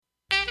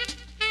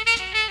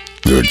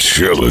You're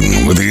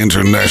chilling with the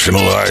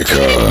international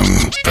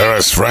icon,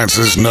 Paris,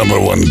 France's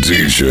 #1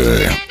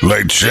 DJ,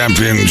 late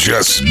champion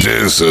Just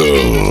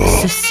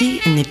Dizzle.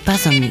 Ceci n'est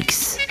pas un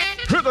mix.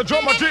 Hear the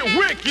drummer get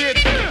wicked.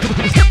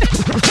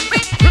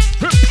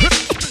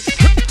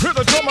 Hear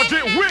the drummer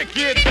get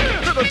wicked.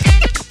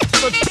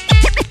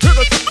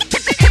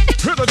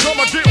 Hear the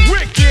drummer get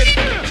wicked.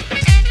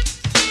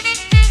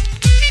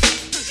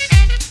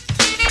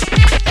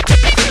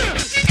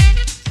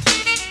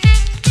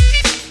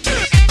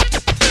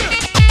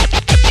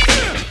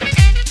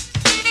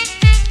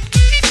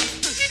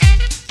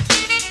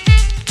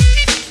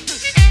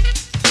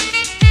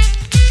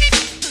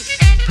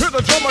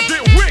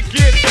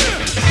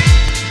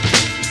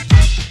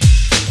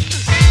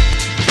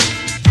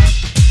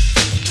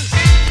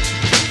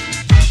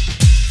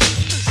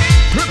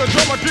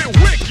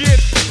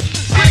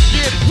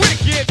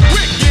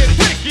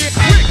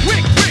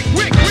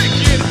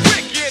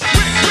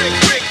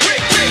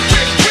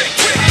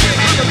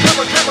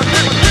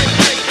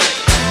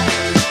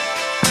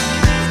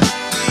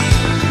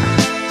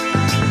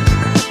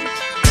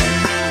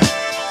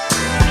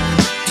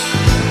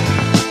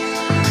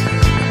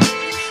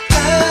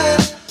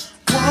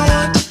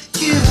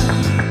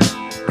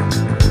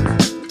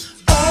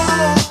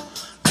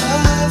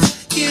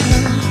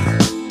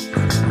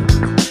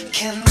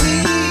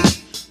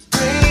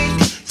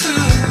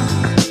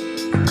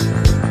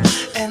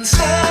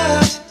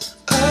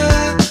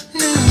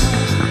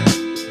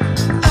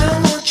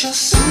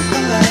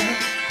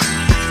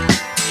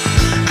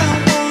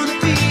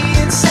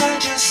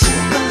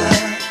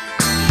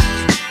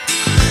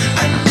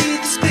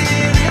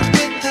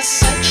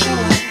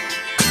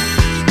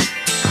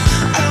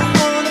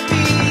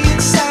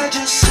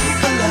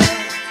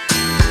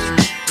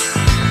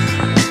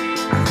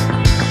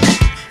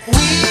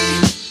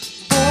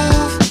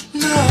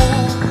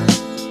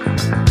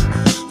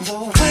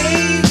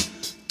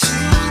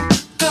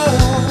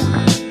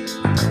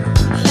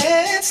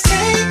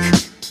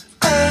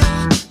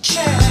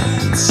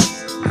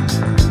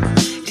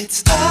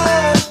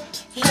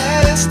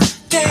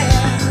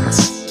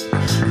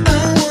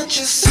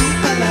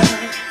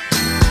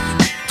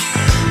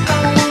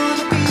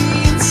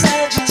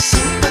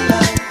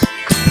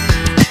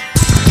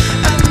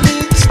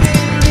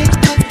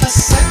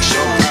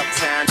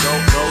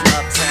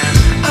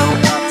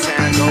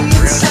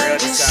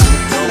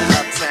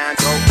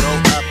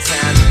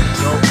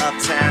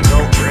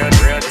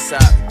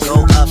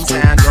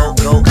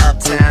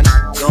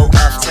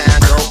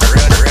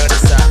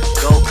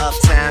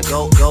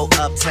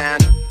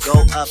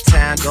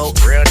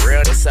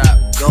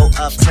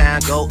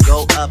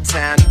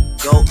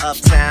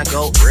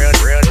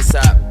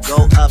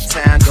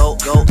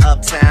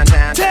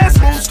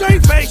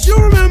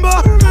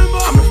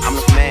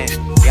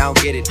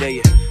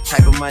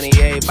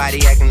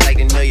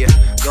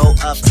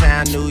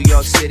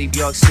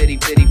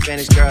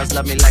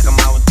 Love me like I'm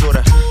out with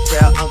Twitter.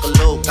 Tell Uncle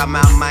Luke I'm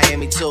out in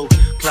Miami too.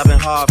 Clubbing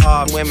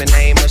hard women,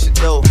 ain't much to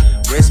do.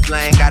 Wrist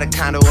playing, got a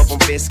condo up on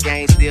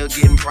Biscayne. Still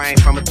getting brain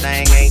from a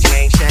thing, ain't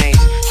changed.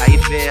 How you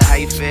feel, how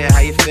you feel, how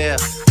you feel?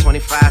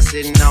 25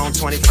 sitting on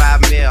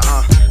 25 mil,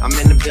 I'm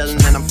in the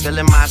building and I'm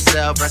feeling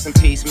myself. Rest in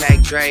peace,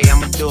 Mac Dre,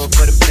 I'ma do it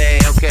for the pay,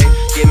 okay?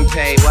 Getting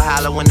paid, we'll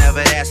holler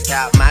whenever that's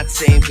out. My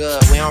team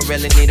good, we don't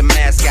really need a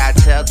mascot.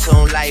 Tell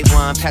Tune Light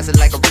 1, pass it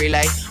like a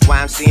relay.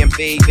 YMC and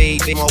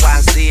BB, more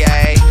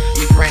YMCA.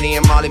 Me, Franny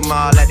and Molly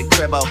Mall at the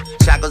cribbo.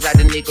 Shot goes out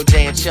to Nico,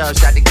 J and Chubb,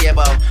 shot to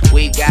Gibbo.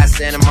 We got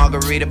Santa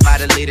Margarita by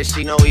the leader.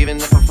 She know even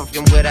if I'm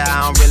fucking with her,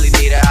 I don't really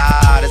need her.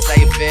 Ah, that's how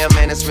you feel,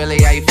 man, that's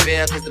really how you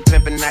feel. Cause the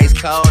pimpin' nice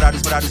cold, I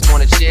just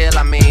wanna chill.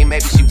 I mean,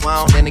 maybe she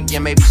won't, then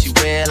again, maybe she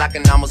will. I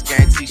can almost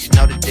guarantee she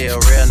know the deal,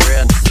 real.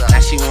 Now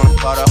she want a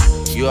photo,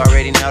 you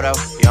already know though.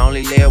 You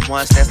only live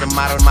once, that's the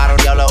motto,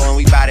 YOLO. And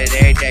we bout it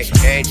every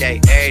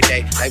day.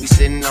 Like we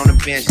sitting on the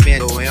bench,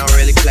 but we don't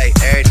really play.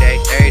 Every day.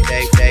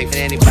 If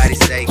anybody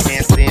say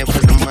can't stand,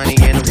 put the money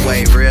in the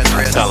way, real.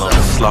 Tell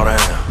 'em, slow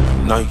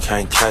down. No, you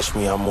can't catch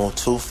me. I move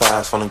too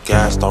fast on the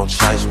gas, don't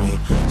chase me.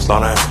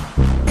 Slow down.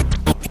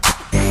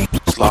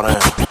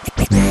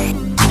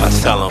 I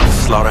tell 'em,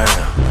 slow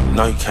down.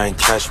 No, you can't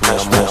catch me.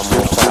 I move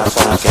too fast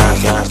on the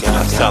gas.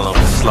 I tell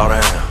 'em, slow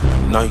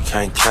down. No, you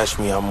can't catch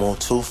me. I move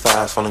too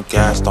fast on the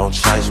gas, don't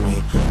chase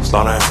me.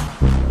 Slow down.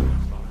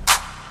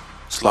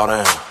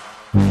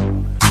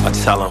 I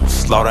tell 'em,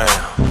 slow down.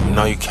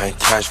 No, you can't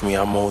catch me.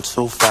 I move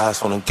too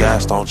fast on the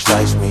gas, don't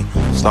chase me.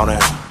 Slow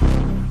down.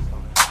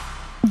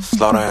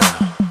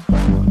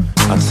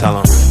 I tell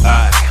 'em,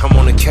 aight, I'm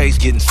on the case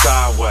getting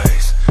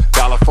sideways.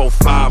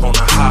 $1.45 on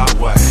the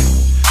highway.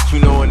 You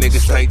know a nigga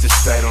stay to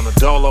state. On a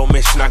dolo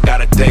mission, I got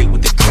a date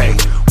with the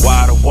cake.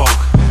 Wide awoke,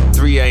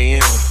 3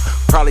 a.m.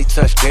 Probably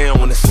touch down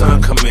when the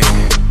sun come in.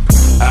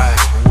 Aight,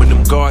 when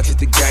them guards hit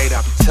the gate,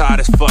 I be tired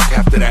as fuck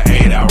after that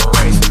 8-hour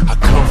race. I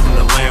come from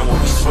the land where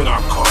we swing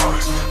our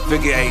cars.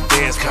 Figure 8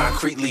 dance,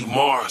 concretely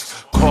Mars.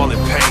 Call it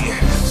paying,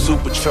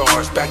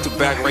 supercharged.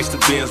 Back-to-back race the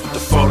Benz with the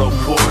photo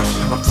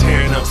Porsche. I'm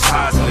tearing up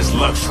ties in this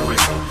luxury.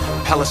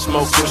 Hella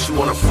smoke, so she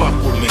wanna fuck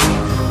with me.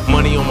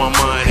 Money on my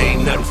mind,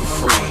 ain't nothing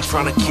for free.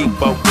 tryna keep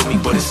up with me,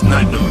 but it's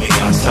nothing to me.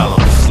 I tell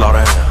them, slow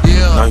down.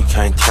 Yeah. No, you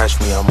can't catch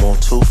me. I'm on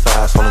too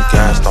fast on the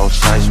gas, don't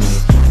chase me.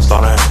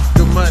 Slow down.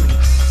 Good money.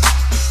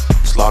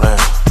 Slow down.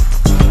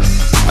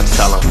 I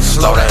tell them,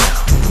 slow down.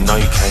 No,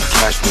 you can't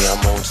catch me. I'm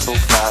on too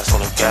fast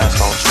on the gas,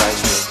 don't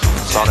chase me.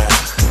 Slow down.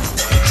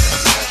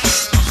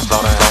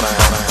 Slow down. Slow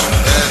down.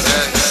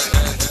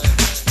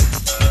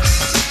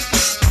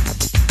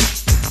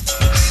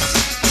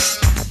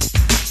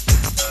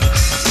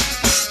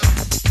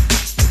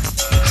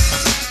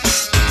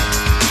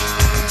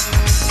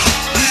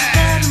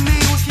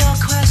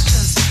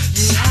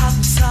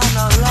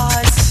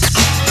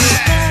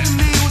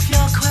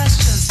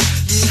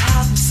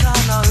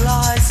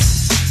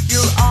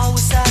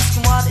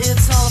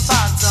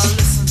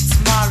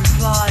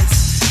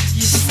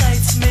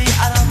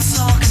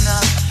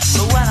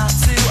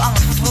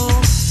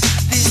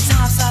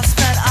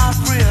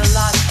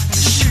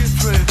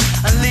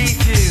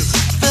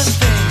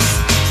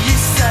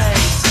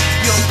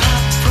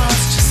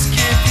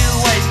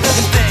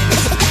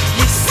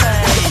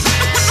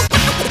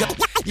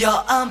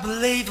 You're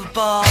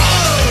unbelievable.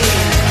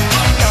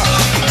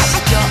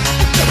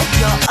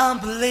 You're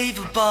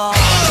unbelievable.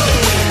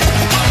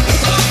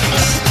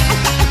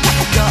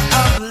 You're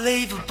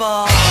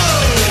unbelievable.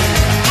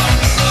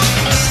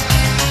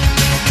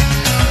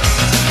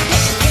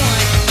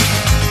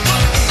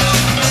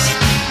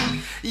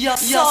 You're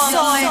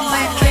so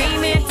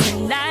came here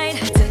tonight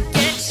to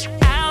get you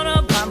out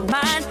of my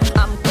mind.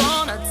 I'm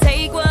gonna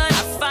take what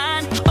I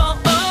find. Oh,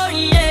 oh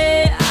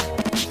yeah.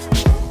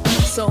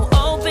 So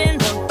open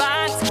the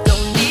box.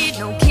 Don't need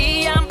no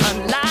key. I'm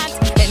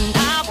unlocked, and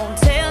I won't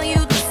tell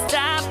you to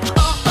stop.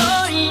 Oh,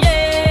 oh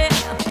yeah.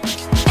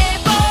 Hey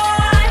boy,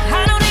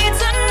 I don't need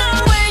to know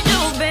where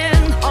you've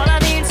been. All I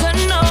need to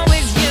know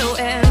is you,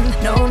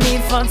 and no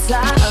need for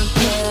talking.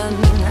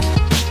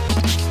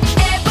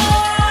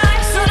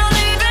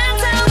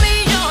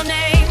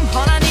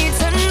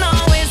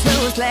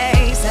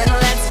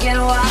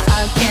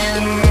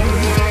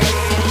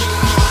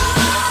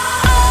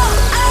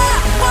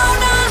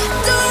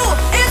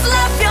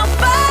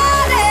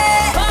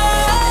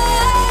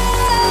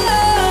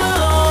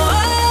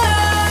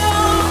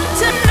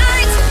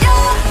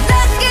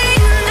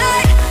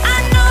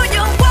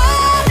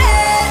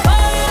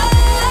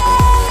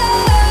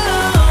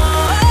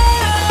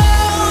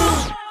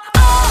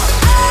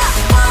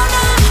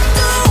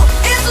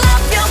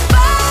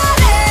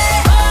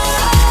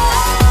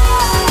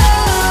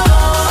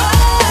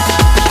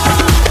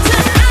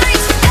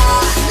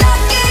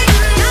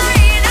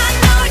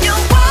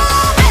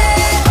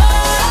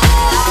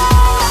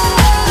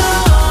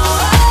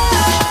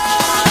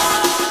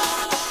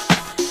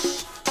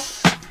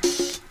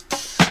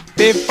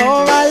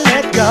 Before I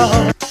let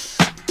go,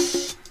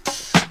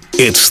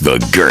 it's the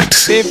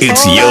Gert.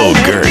 It's Yo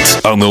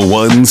Gert on the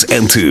ones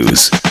and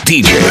twos.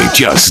 DJ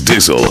Just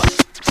Dizzle.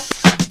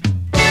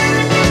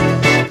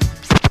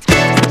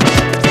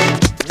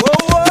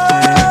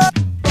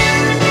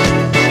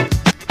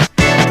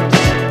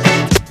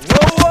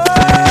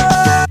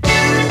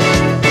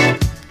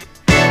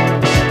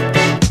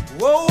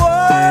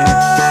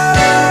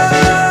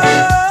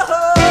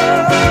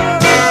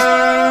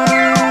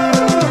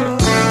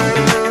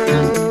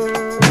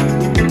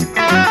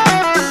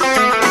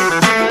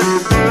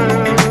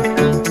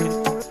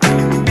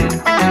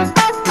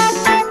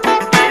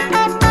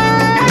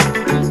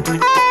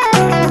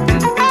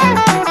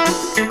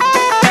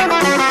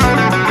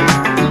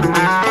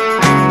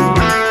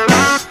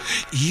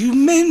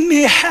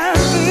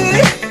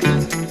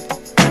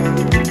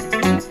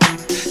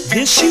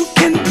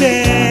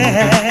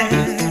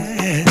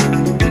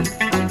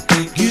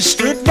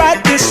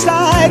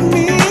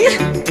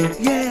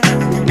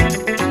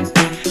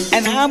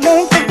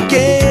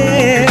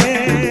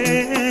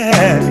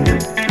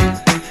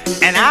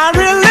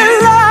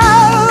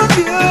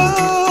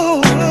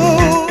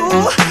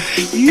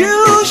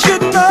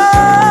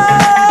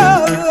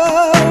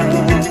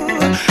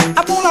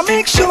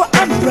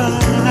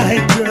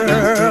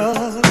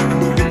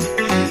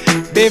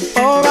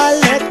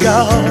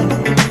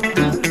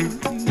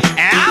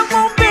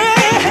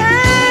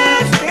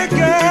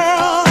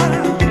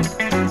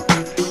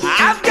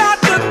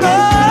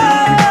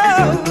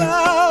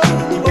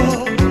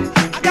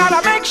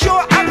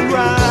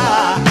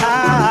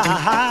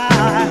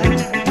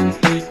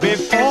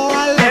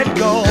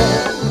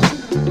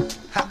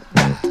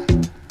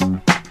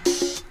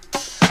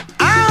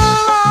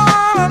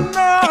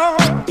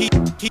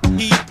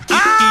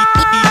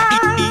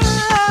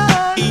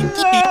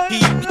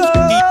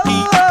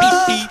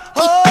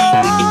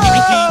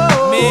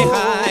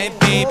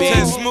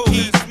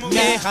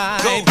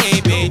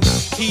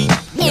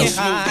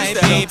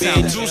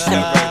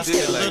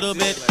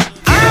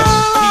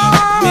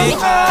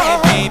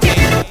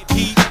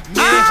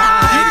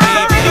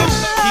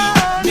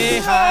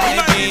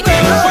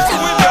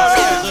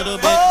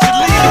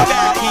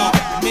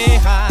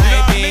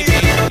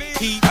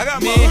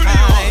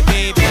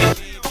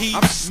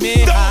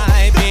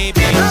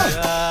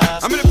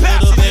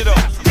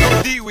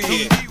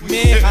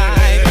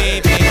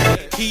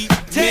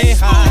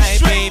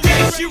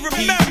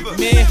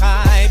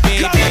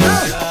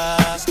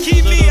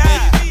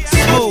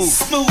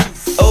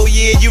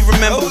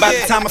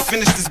 time I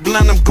finish this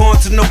blunt, I'm going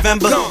to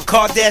November.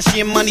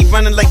 Kardashian money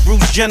running like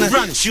Bruce Jenner,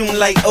 shooting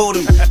like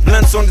Odom.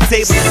 Blunts on the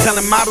table,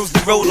 telling models to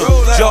roll them.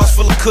 Jars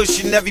full of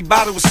cushion, every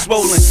bottle was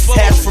swollen.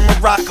 Hash from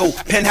Morocco,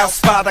 penthouse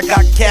spot, I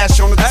got cash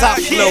on the top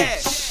floor.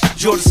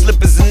 Jordan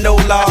slippers and no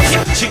laws.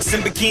 Chicks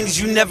in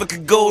bikinis, you never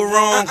could go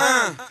wrong.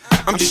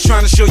 I'm just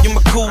trying to show you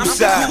my cool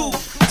side.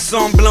 So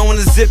I'm blowing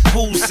the zip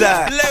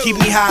poolside. Keep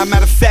me high,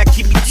 matter of fact,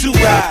 keep me too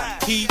high.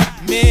 Keep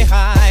me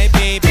high,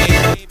 baby.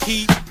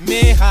 Keep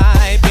me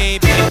high,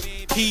 baby.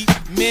 Keep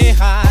me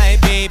high,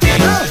 baby.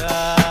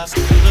 Just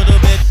a little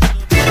bit.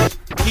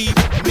 Keep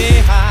me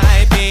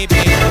high,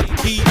 baby.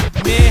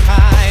 Keep me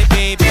high,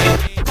 baby.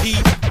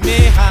 Keep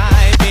me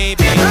high,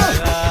 baby.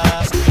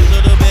 Just a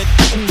little bit.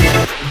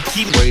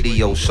 Keep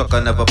radio,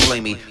 sucker, never play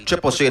me.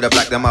 Triple shade of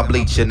black, then my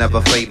bleach, you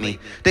never fade me.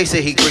 They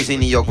say he crazy,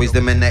 New York, raised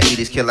them in the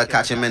 80s. Killer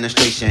catch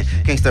administration,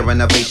 gangster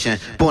renovation.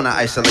 Born of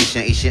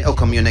isolation, Asian ill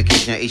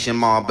communication. Asian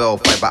marble,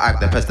 fiber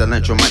actor,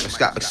 pestilential,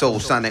 microscopic soul,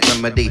 sonic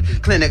remedy.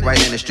 Clinic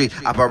right in the street,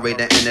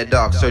 operating in the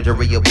dark.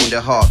 Surgery of wounded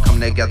heart, come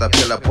together,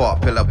 pill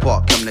apart,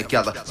 come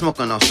together.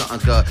 Smoking on something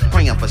good,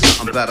 praying for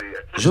something better.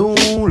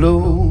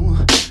 Zulu,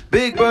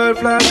 big bird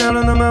fly down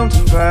on the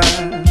mountain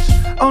pass.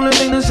 Only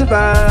thing to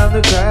survive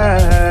the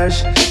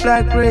crash,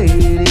 black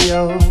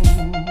radio.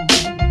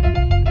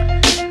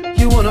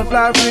 You wanna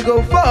fly free,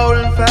 go far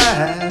and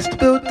fast.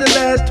 Built the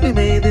last, we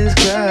made this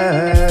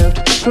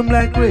craft. From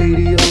black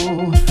radio,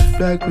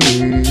 black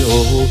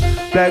radio,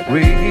 black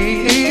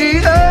radio.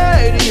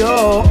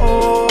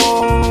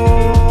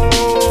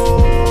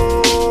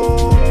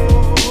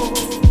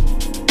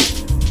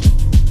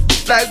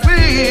 Black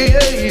radio.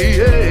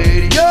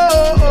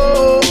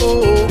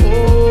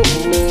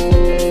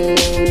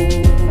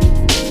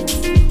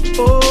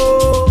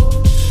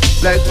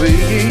 Black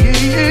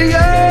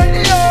radio.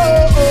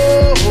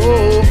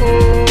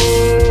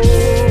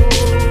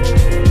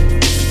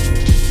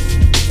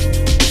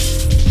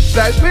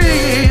 Black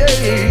radio.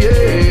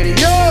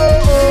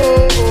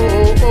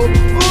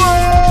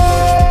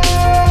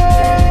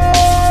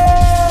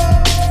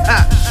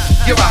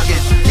 You're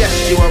rockin', yes,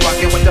 you are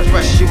rockin' with the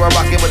fresh. You are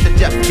rockin' with the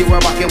depth. You are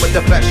rockin' with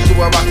the best.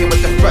 You are rockin'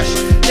 with the fresh.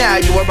 Now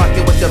you are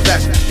rockin' with the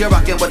best. You're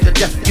rockin' with the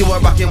depth. You are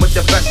rockin' with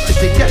the best. It's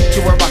a yes,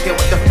 you are rockin'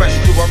 with the fresh.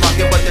 You are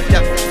rockin' with the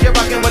depth. You're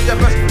rockin' with the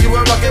best. You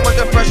are rockin' with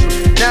the fresh.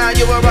 Now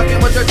you are rockin'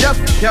 with the depth.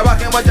 You're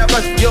rockin' with the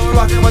best. You are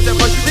rockin' with the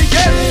fresh. It's a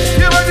yes,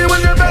 you're rockin'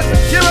 with the best.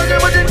 You're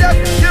rockin' with the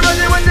depth. You're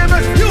rockin' with the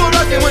best. You are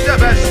rockin' with the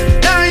best.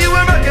 Now you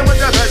are rockin' with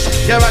the best.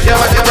 You're rockin'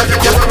 with the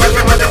best. You're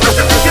rockin' with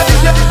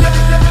the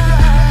best.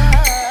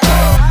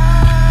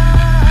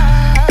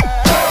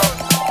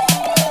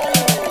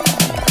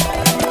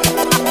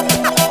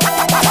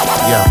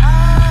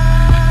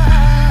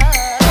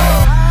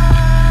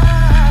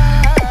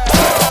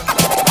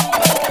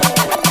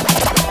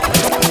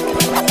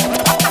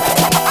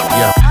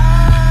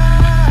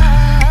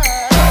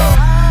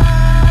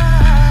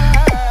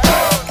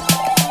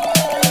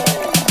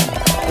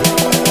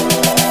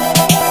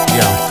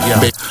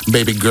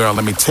 Baby girl,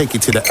 let me take you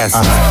to the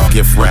essence.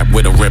 Gift wrap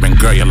with a ribbon,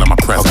 girl, you love my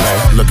presence.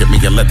 Look at me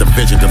and let the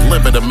vision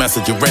deliver the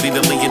message. You ready to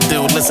lead your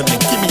dude? Listen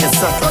and give me a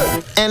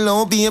second.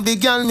 Hello, baby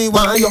girl, me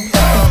want you.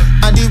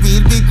 And the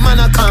real big man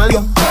I call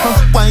you.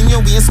 Wine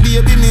your waist,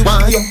 baby, me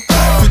want you.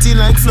 Pretty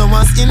like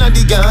flowers in a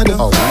the garden.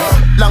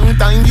 Long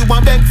time you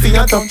want beg for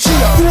your touch. She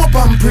a hope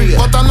and pray,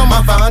 but I know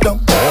my father.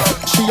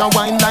 She a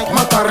wine like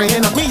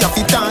Macarena. Me a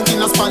fit talk in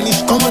a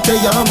Spanish, como te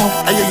llamo.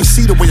 Hey, yo, you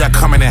see the way I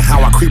come in and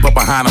how I creep up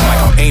behind them, like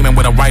I'm aiming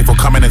with a rifle,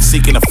 coming and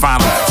seeking to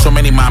find them. So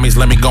many mommies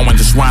let me go and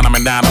just run them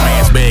and down. The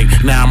man's big.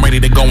 Now I'm ready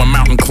to go and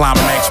mountain climb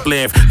and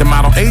explode. The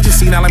model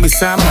agency now let me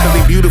sign them, cause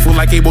they beautiful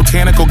like a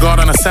botanical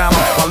garden asylum.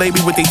 While they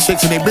be with they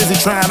chicks and they busy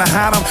trying to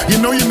hide them. You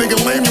know your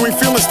nigga lame, you ain't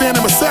feeling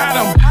standing beside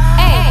them.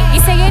 Hey,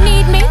 you say you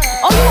need me?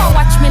 Oh, you want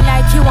watch me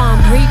like you want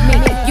breed me?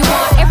 You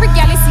want every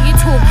gal you see you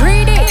too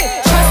greedy?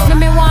 Trust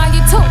me, want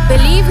you to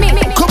believe me.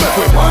 Come back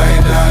with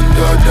wine and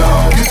go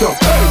down. Get up,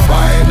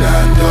 wine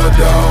and go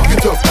down.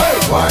 Get up,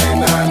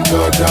 wine and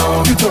go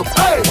down. Get up,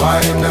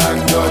 wine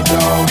and go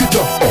down. Get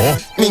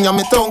up. Me and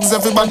me thugs,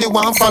 everybody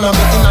want follow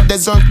me in a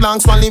desert long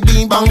swally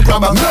bean bang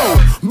crabber. No,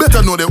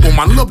 better know the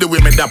woman love the way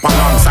me dap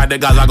alongside the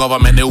Gaza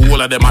government. The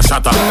whole of them a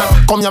shatter.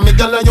 Come here, me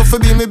girl, and you fi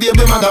be me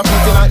baby mother.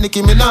 Pretty like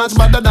Nicki Minaj,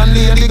 better than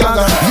Lady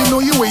Gaga. You know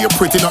you way you're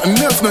pretty, nothing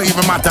else no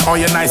even matter. How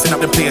you nicing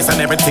up the place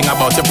and everything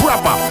about you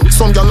proper.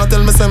 Some girl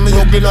tell me say me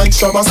ugly like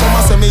Shabba. Some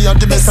a say me a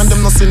the best and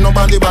them no see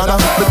nobody bother.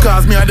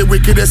 Because me a the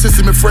wickedest, you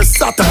see me fresh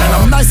Saturn.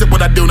 And I'm nice at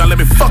what I do, now let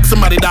me fuck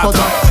somebody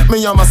daughter.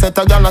 Me and my set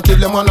a girl and kill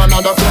them one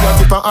another. For your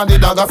tip and the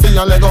dagger, for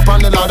your leg up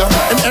on the ladder.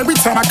 And every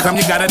time I come,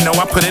 you gotta know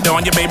I put it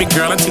on your baby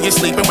girl until you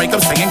sleep and wake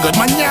up singing good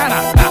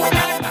mañana.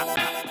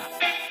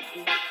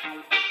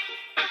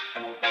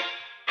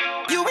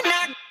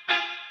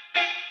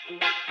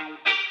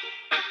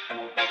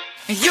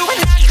 You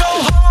and I go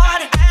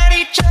hard at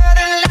each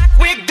other like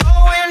we're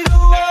going to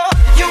war.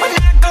 You and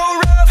I go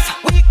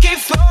rough, we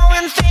keep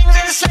throwing things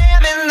and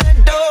slamming the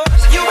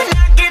doors. You and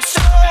I get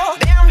so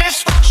damn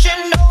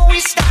dysfunctional,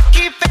 we stop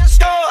keeping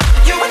score.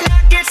 You and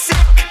I get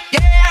sick, yeah,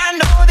 I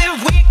know that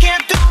we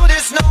can't do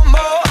this no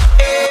more.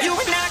 Yeah.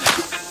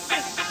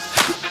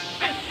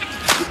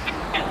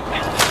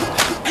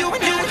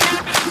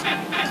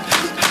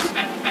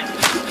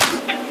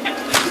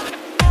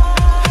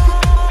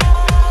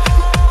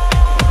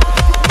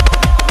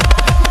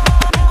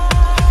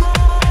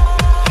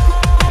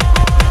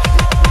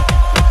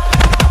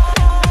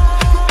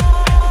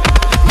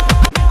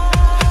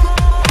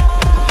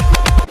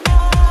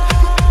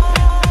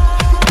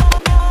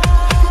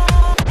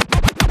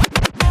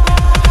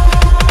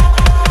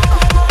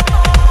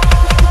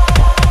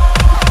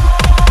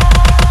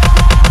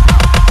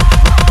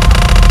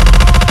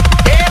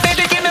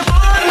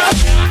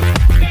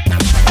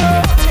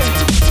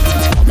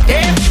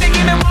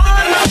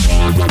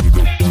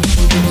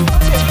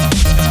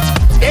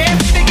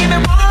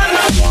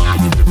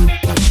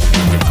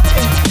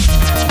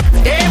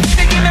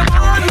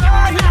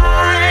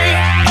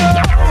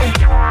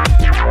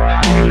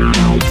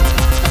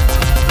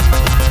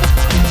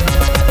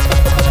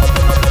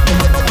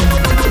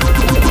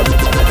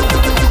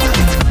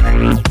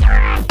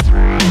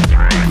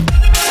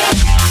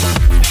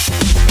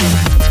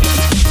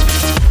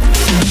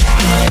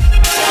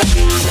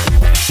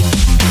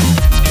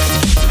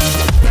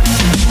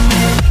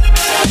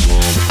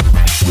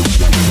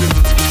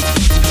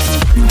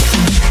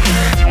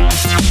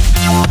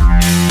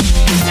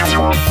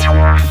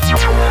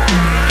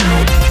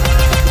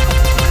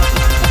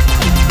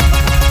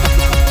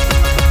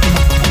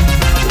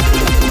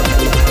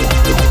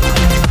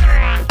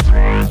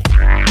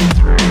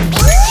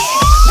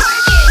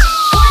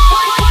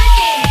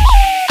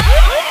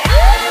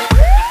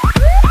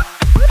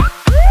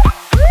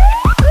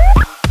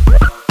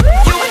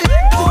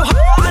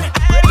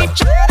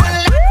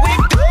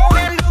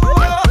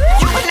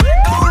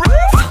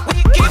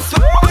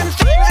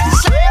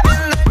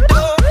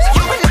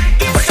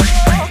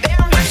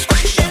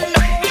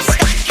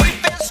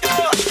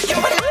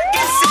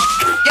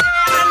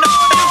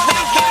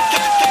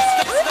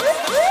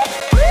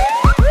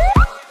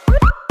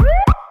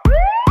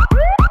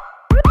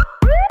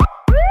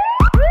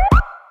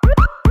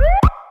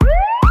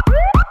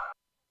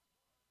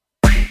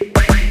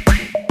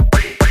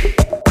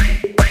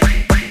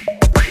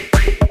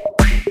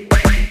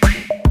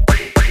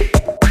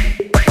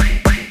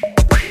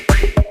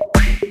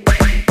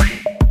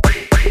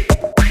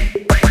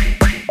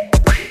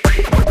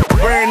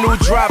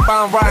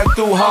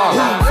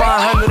 ballin'.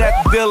 500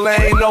 at the villa,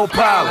 ain't no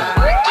problem.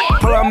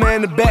 Put my man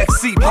in the back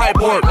seat, pipe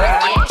work.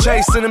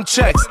 Chasing them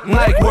checks,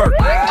 night work.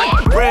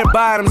 Red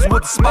bottoms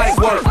with the spike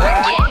work.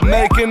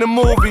 Making the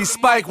movie,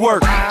 spike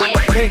work.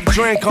 Pink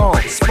drink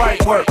on,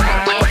 spike work.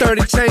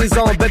 30 chains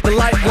on, bet the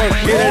light work.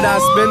 Get it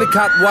out, spin it,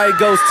 cop white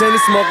ghost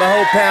tennis. Smoke a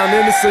whole pound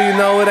in it so you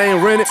know it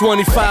ain't rented.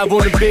 25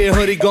 on the bed,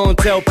 hoodie, gon'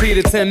 tell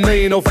Peter 10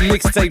 million over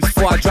mixtapes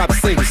before I drop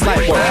singles,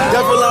 light work.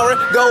 Devil Lauren,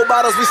 gold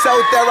bottles, we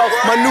so thorough.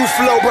 My new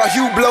flow brought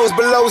you blows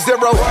below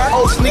zero.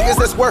 Old sneakers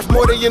that's worth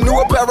more than your new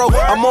apparel.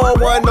 I'm on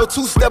one, no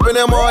two-stepping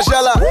in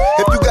Margiela.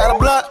 If you got a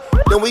blunt,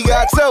 then we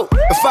got two.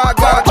 If I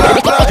got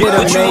a blunt,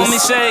 what you want me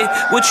say,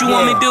 what you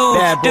want me do?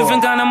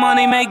 Different kind of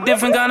money, make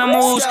different kind of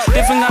moves.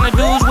 Different kind of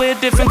dudes wear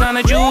different kind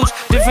of jewels.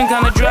 Different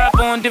kind of drop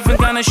on different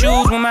kind of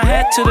shoes. With my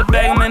hat to the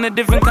back, I'm in a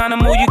different kind of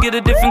mood. You get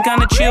a different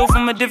kind of chill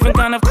from a different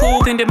kind of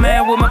cool. Think they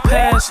mad with my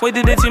past. Wait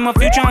till they see my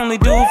future, only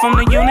do it from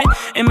the unit.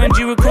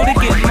 MMG recruited,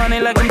 get money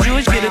like I'm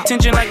Jewish. Get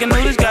attention like a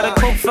nudist. Got a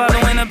coke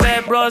following a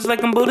bad bras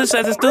like I'm Buddhist.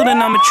 As a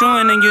student, I'm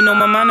maturing, and you know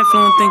my mind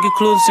influent. Think you're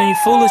clueless and you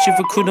foolish. If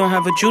a crew don't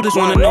have a Judas,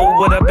 wanna know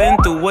what I've been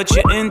through, what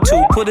you're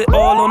into. Put it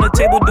all on the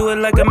table, do it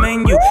like a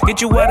menu.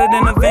 Get you wider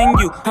than a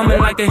venue. Humming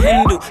like a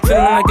Hindu,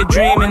 feeling like a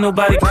dream, and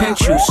nobody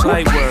pinch you.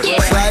 Slight work,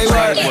 slight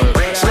work,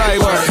 slight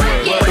work.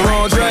 The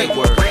wrong drink,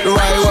 the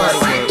right work.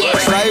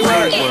 Slight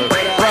work,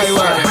 right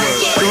work.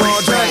 The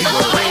wrong drink,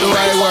 the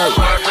right work.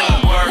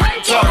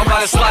 Talking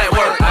about a slight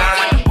work.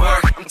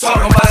 I'm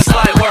talking about a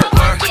slight work.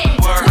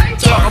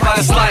 Talking about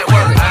a slight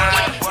work.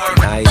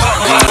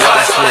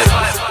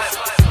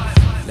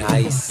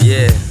 Nice.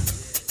 Yeah.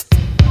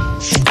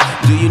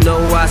 Do you know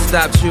why I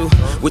stopped you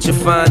with your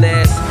fine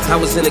ass? I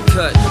was in the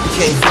cut, you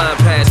came flying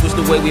past. Wish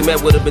the way we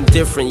met would have been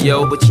different,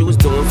 yo. But you was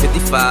doing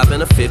 55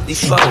 and a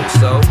 54.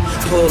 So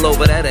pull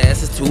over, that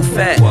ass is too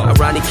fat. I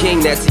Ronnie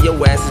King that to your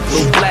ass is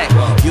blue black.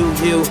 You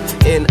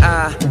and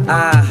I,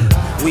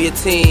 we a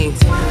team.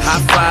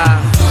 High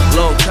five.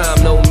 Long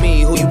time no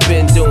me, who you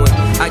been doing?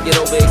 I get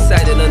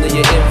overexcited under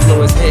your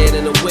influence. Head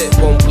in the whip,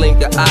 won't blink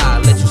the eye.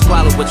 Let you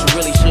swallow what you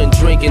really shouldn't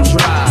drink and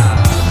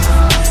drive.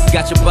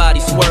 Got your body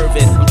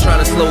swerving. I'm trying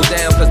to slow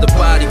down cause the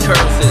body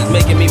curses.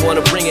 Making me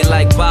wanna bring it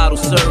like bottle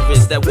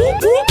service. That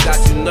whoop whoop got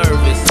you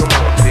nervous. Come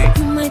on, P.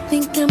 You might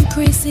think I'm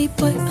crazy,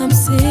 but I'm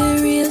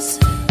serious.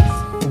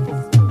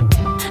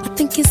 I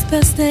think it's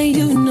best that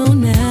you know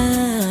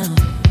now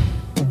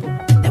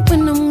that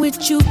when I'm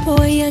with you,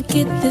 boy, I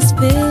get this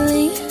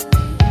feeling.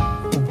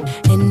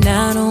 And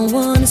I don't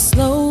wanna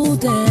slow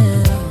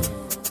down.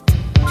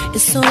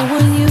 It's so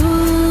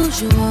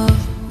unusual.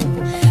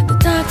 The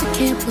doctor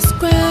can't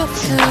prescribe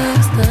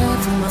cause the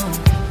hormone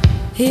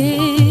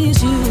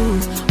is you.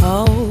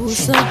 Oh,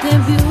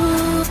 something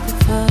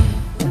beautiful.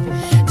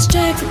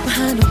 Distracted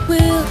behind the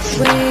wheel,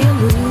 way you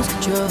lose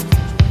control.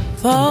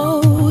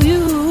 For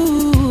you,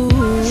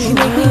 you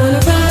make me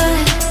wanna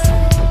ride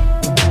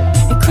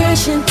and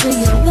crash into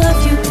your love.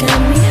 You got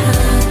me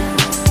high.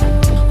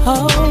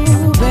 Oh,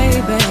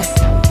 baby,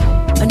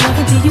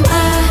 another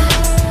DUI.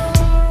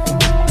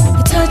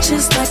 Your touch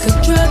is like a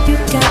drug. You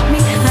got me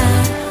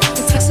high,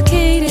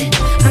 intoxicated.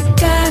 I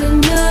got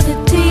another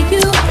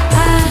DUI.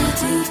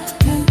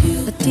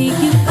 A DUI.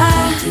 A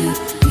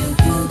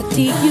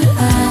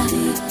DUI.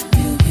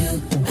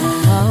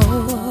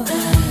 Oh,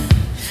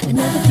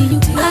 another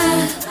DUI.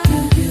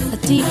 A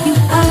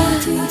DUI.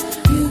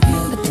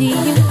 A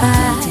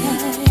DUI.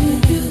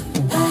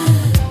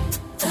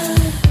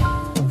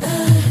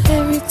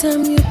 Every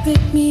time you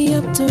pick me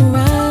up to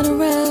ride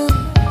around,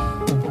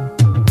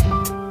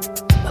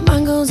 my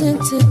mind goes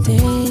into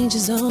danger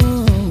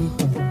zone.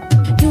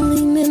 You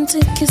lean in to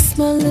kiss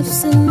my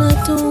lips and I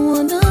don't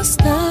wanna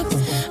stop.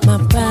 My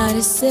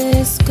body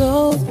says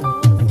go,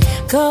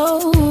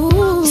 go.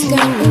 It's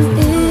gotten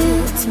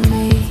into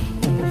me.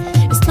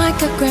 It's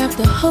like I grabbed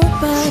the whole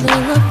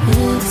bottle of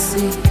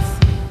Hennessy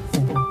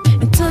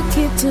and took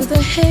it to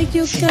the head.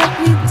 You got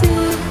me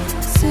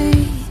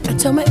dizzy. I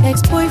told my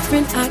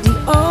ex-boyfriend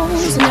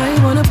adios, and now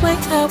you wanna play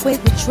highway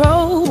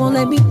patrol. Won't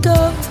let me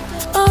go.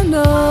 Oh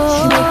no,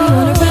 you make me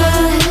wanna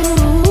ride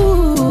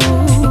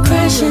and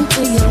crash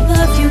into your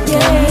love. You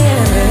got me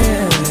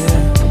high.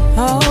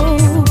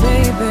 Oh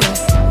baby,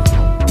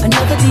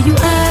 another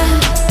DUI.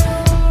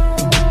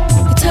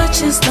 Your touch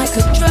is like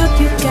a drug.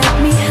 You got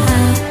me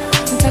high,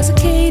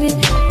 intoxicated.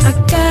 I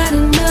got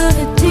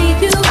another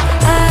DUI.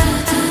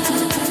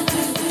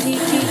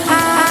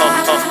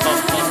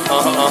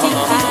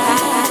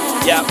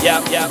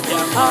 Yeah.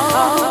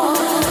 Oh,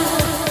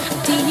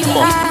 Come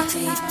on.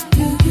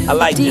 I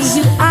like this.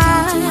 Yeah.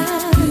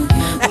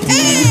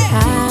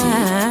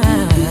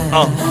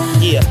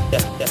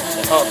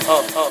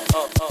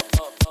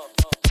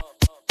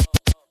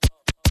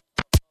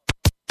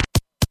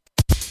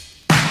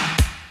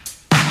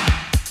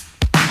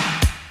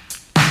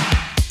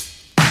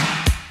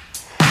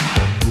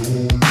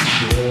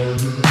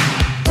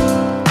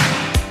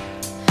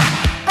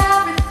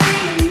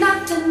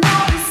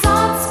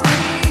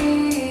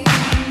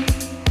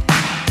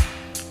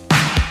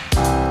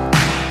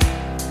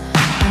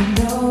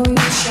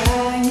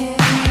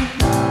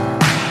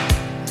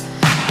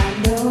 I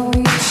know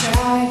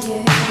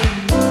trying.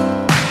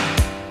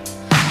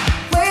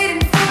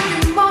 Waiting for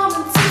the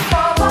moment to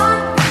fall on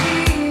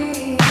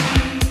me.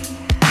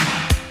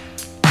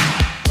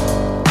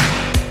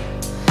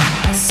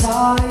 I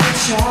saw you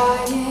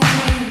trying.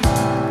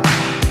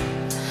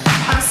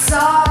 I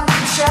saw you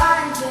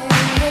trying.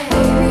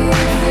 Maybe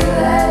if you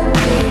let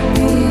me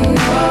be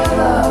your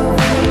lover,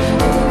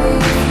 maybe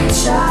if you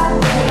tried,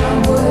 then I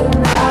would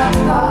not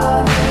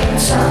bother.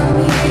 Tell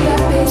me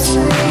that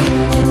basically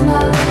you're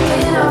not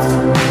looking out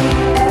for me.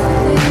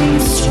 Everything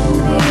is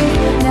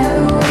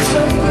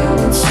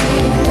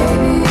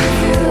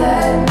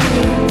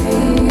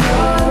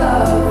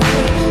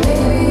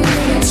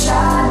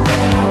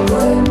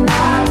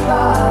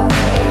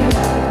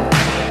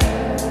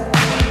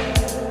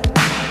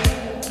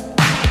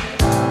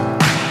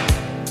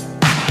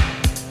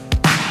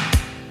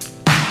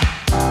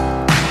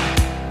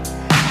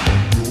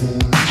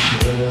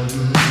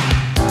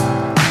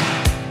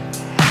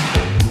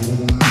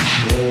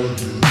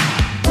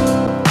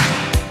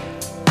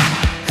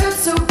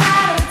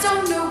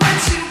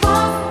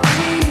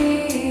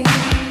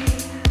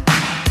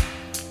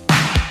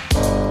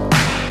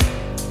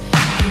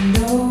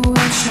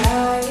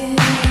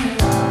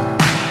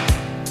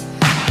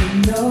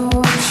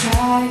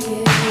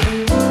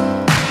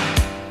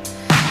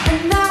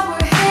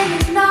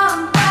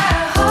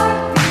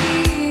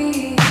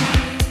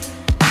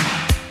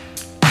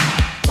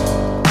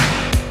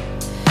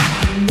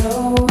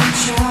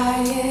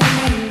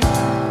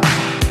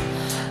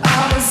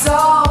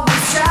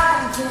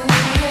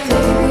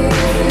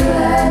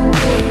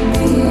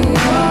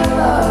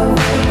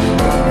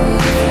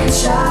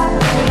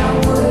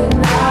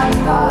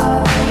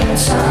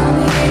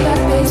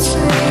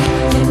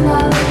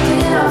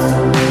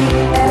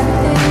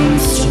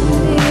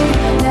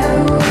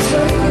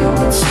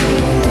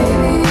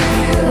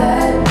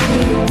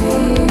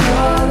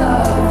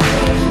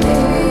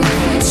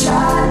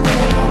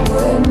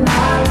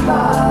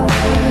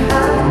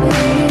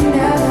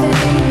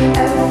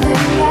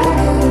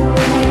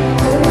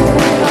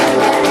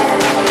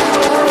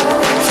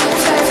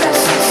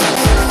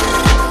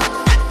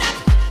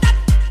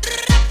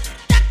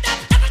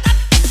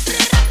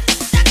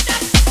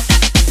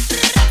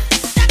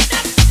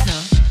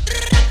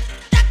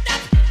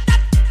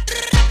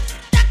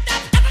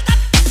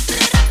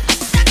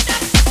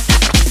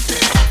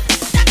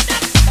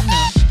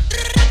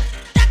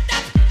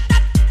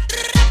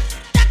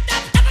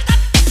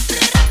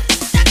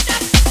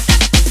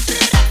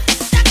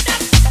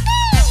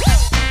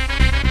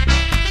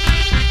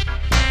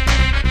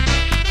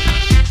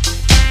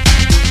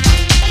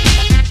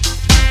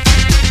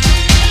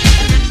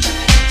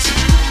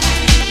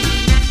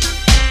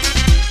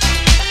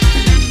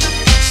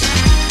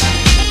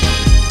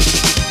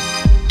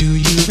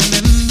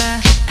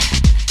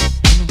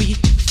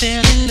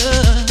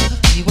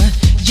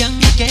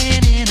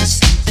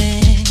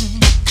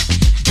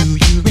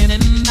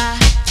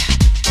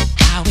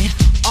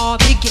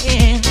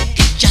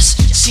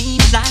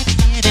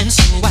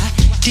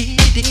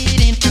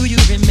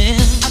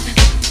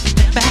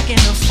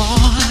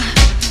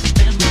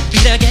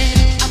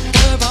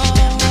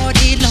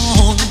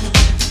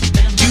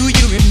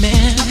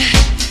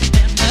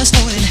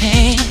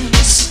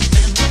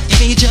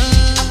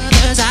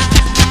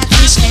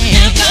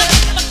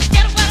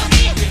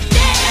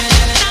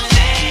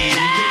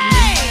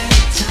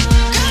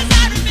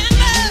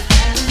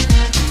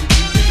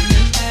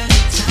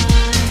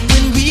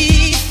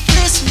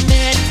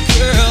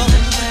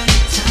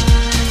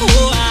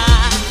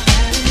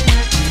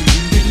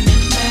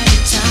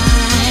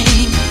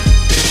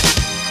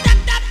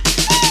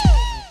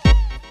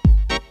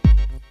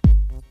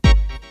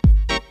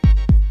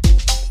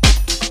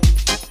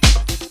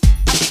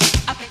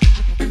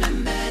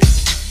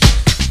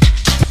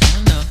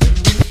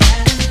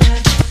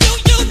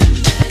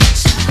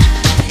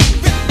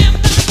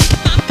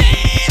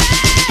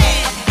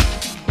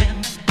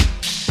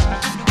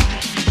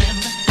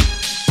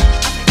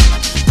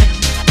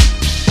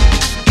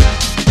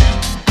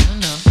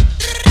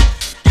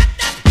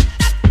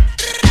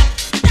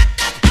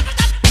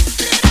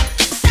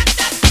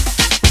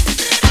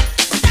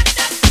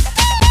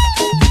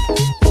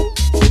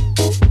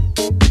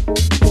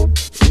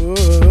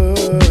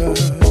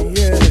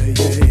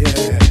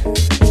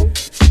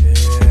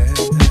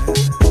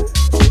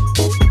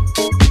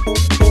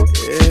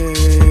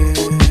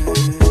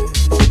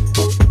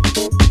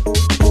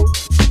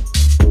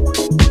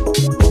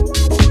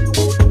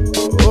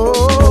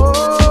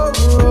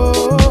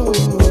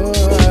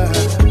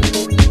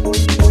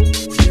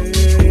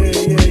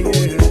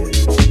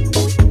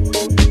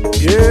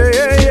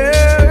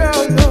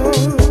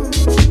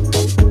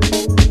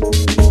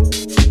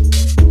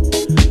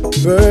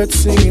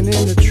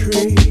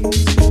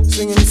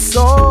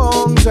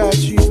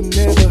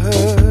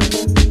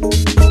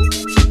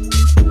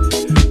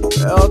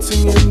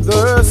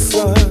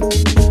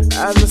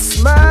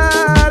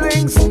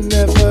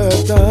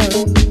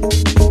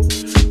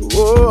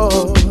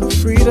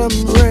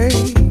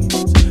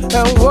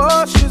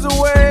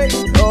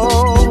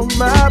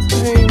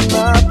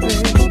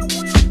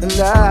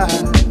night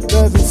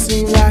doesn't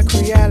seem like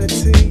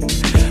reality,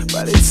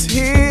 but it's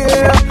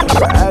here,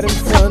 right in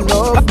front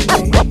of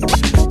me.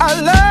 I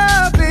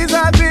love days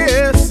like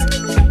this,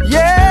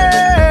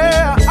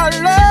 yeah. I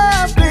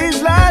love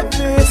days like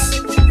this.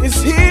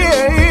 It's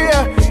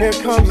here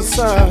comes the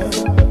sun.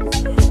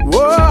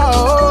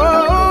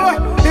 Whoa,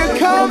 here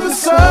comes the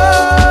sun.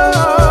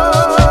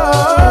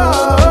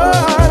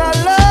 I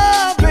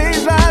love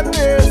days like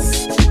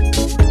this.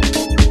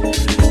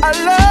 I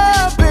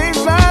love days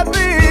like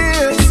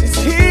this. It's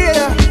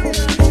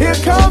here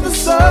comes the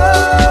sun.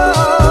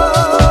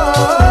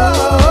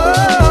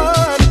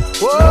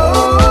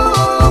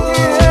 Whoa,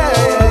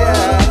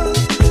 yeah.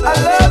 I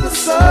love the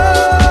sun.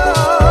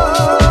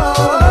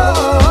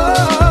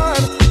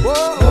 Whoa,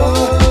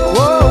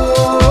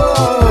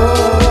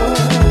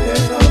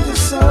 here comes the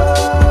sun.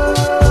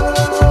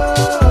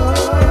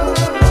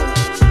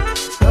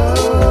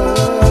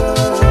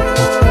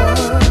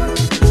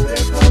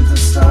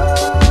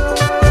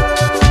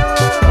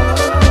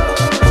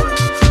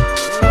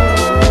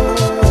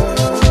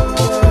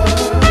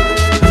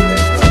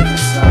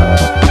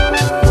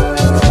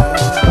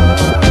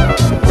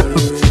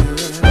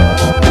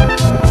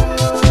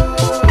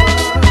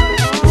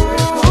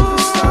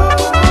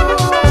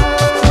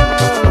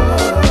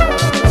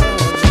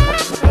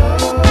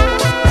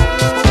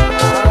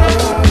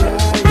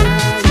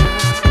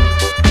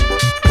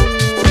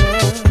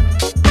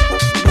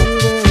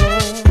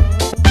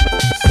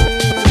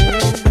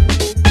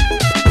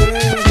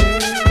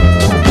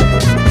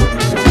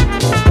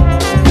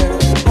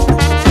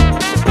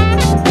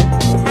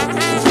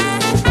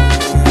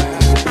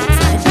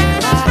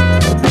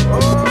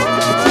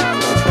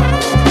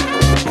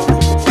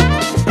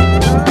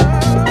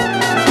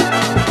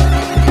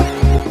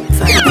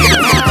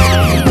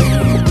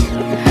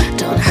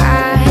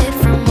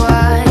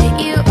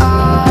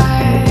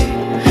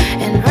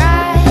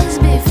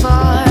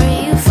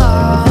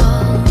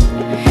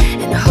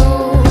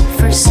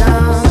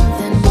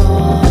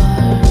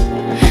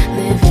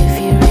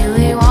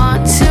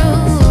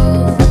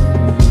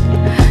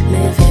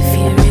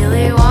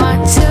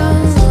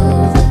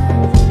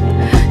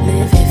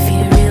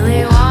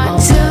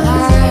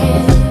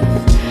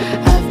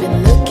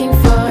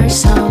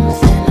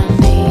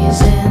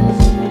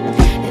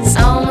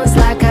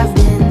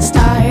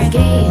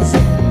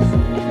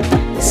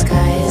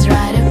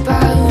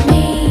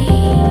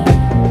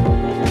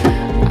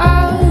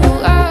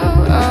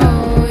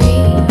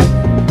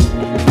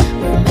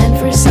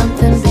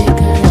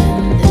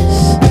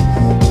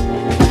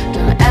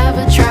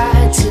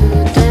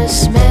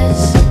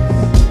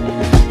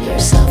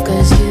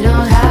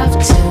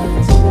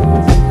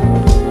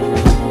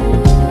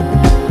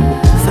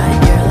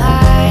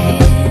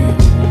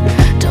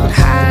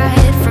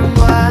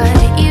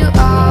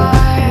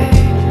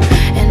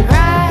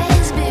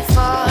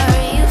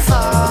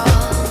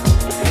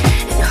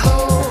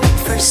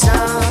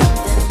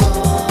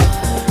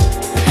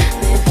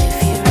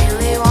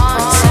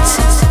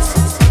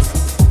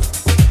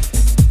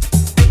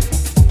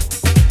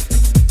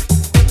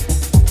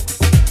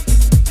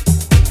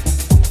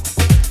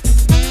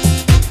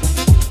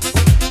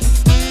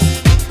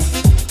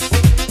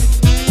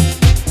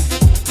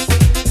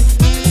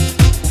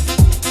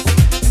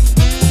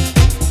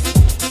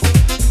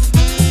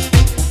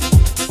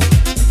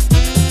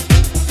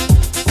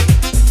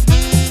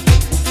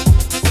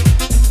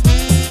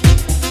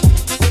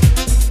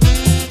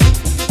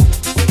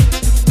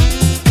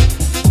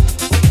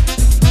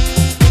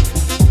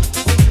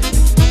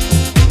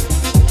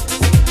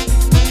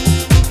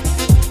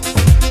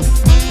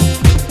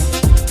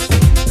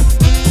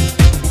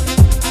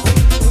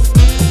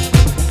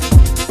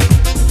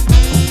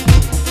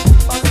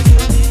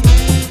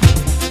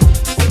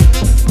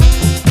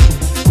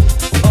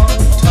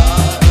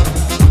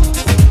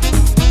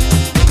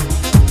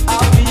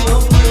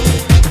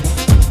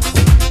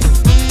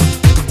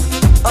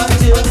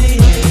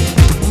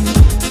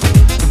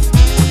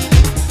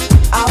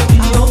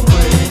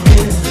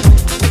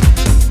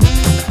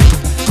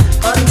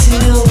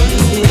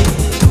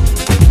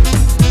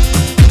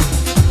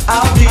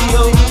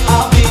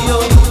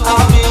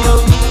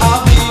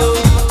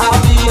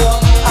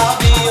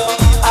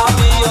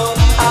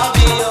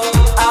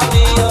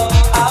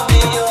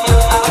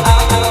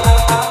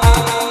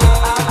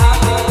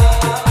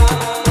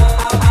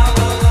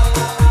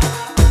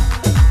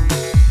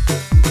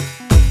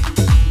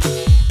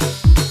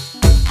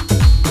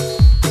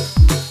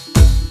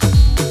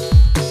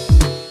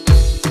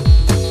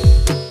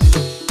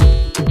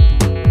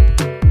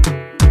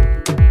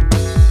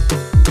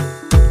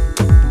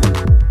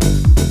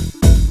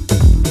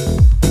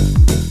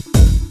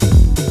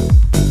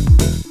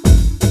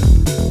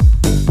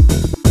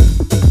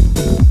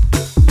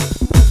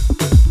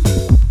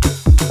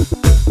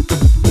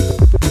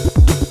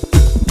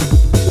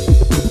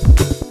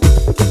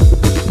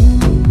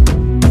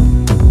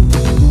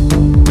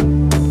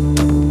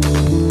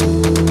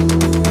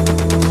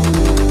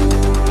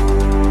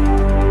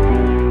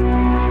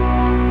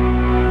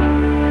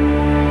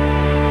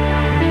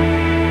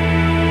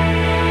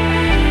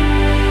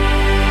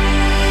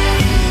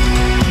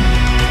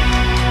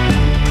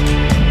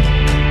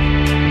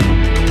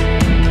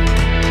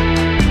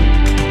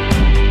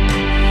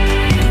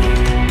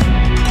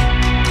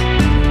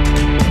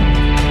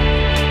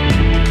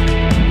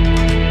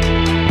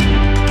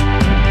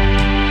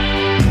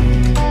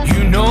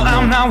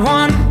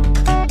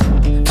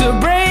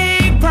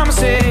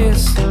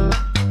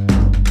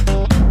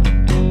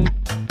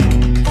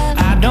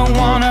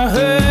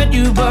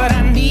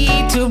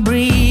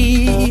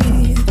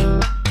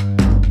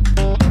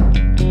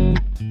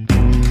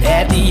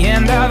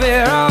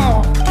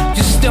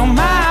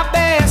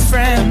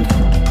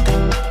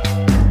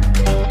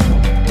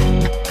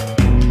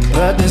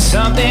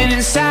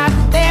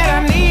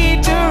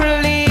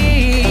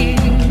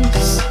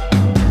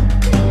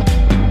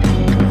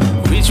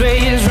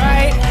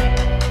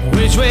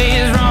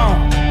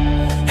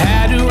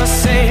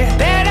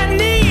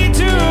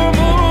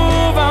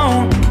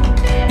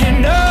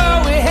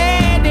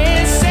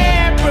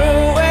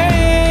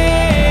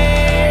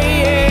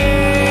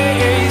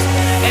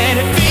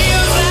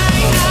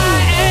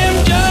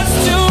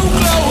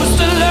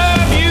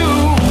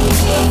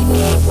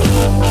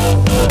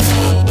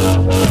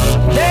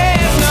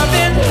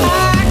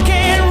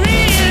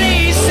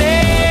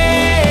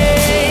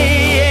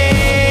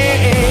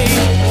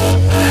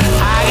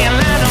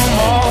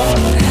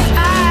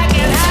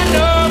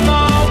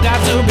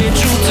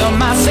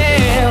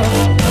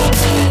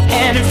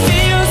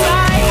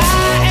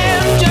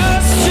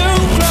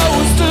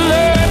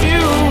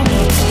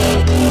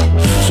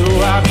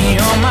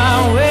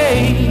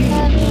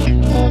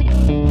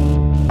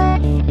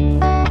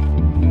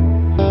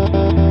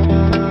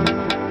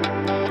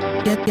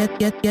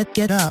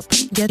 up,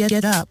 get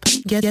it up,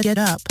 get it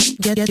up,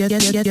 get it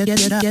up, get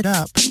it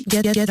up,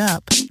 get it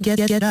up, get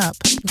it up, get it up,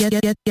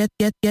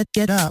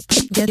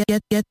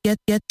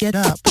 get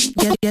up,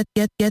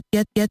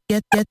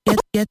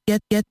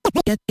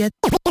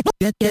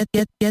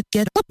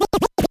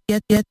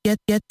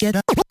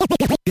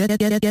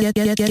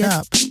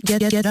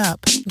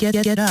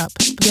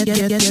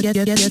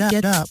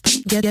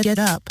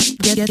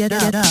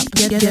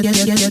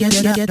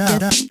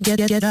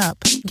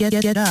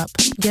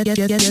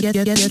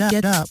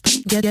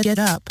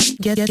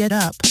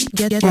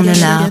 On est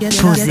là,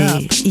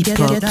 posé,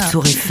 hip-hop,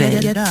 Tour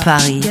Eiffel,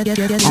 Paris,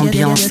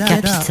 ambiance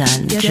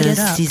capitale,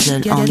 Just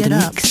Diesel on the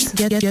mix.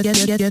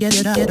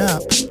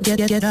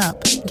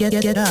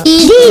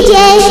 DJ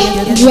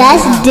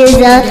Just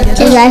Diesel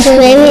is my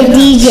favorite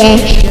DJ.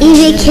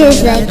 Even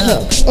kids like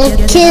him. And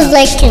kids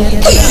like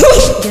him.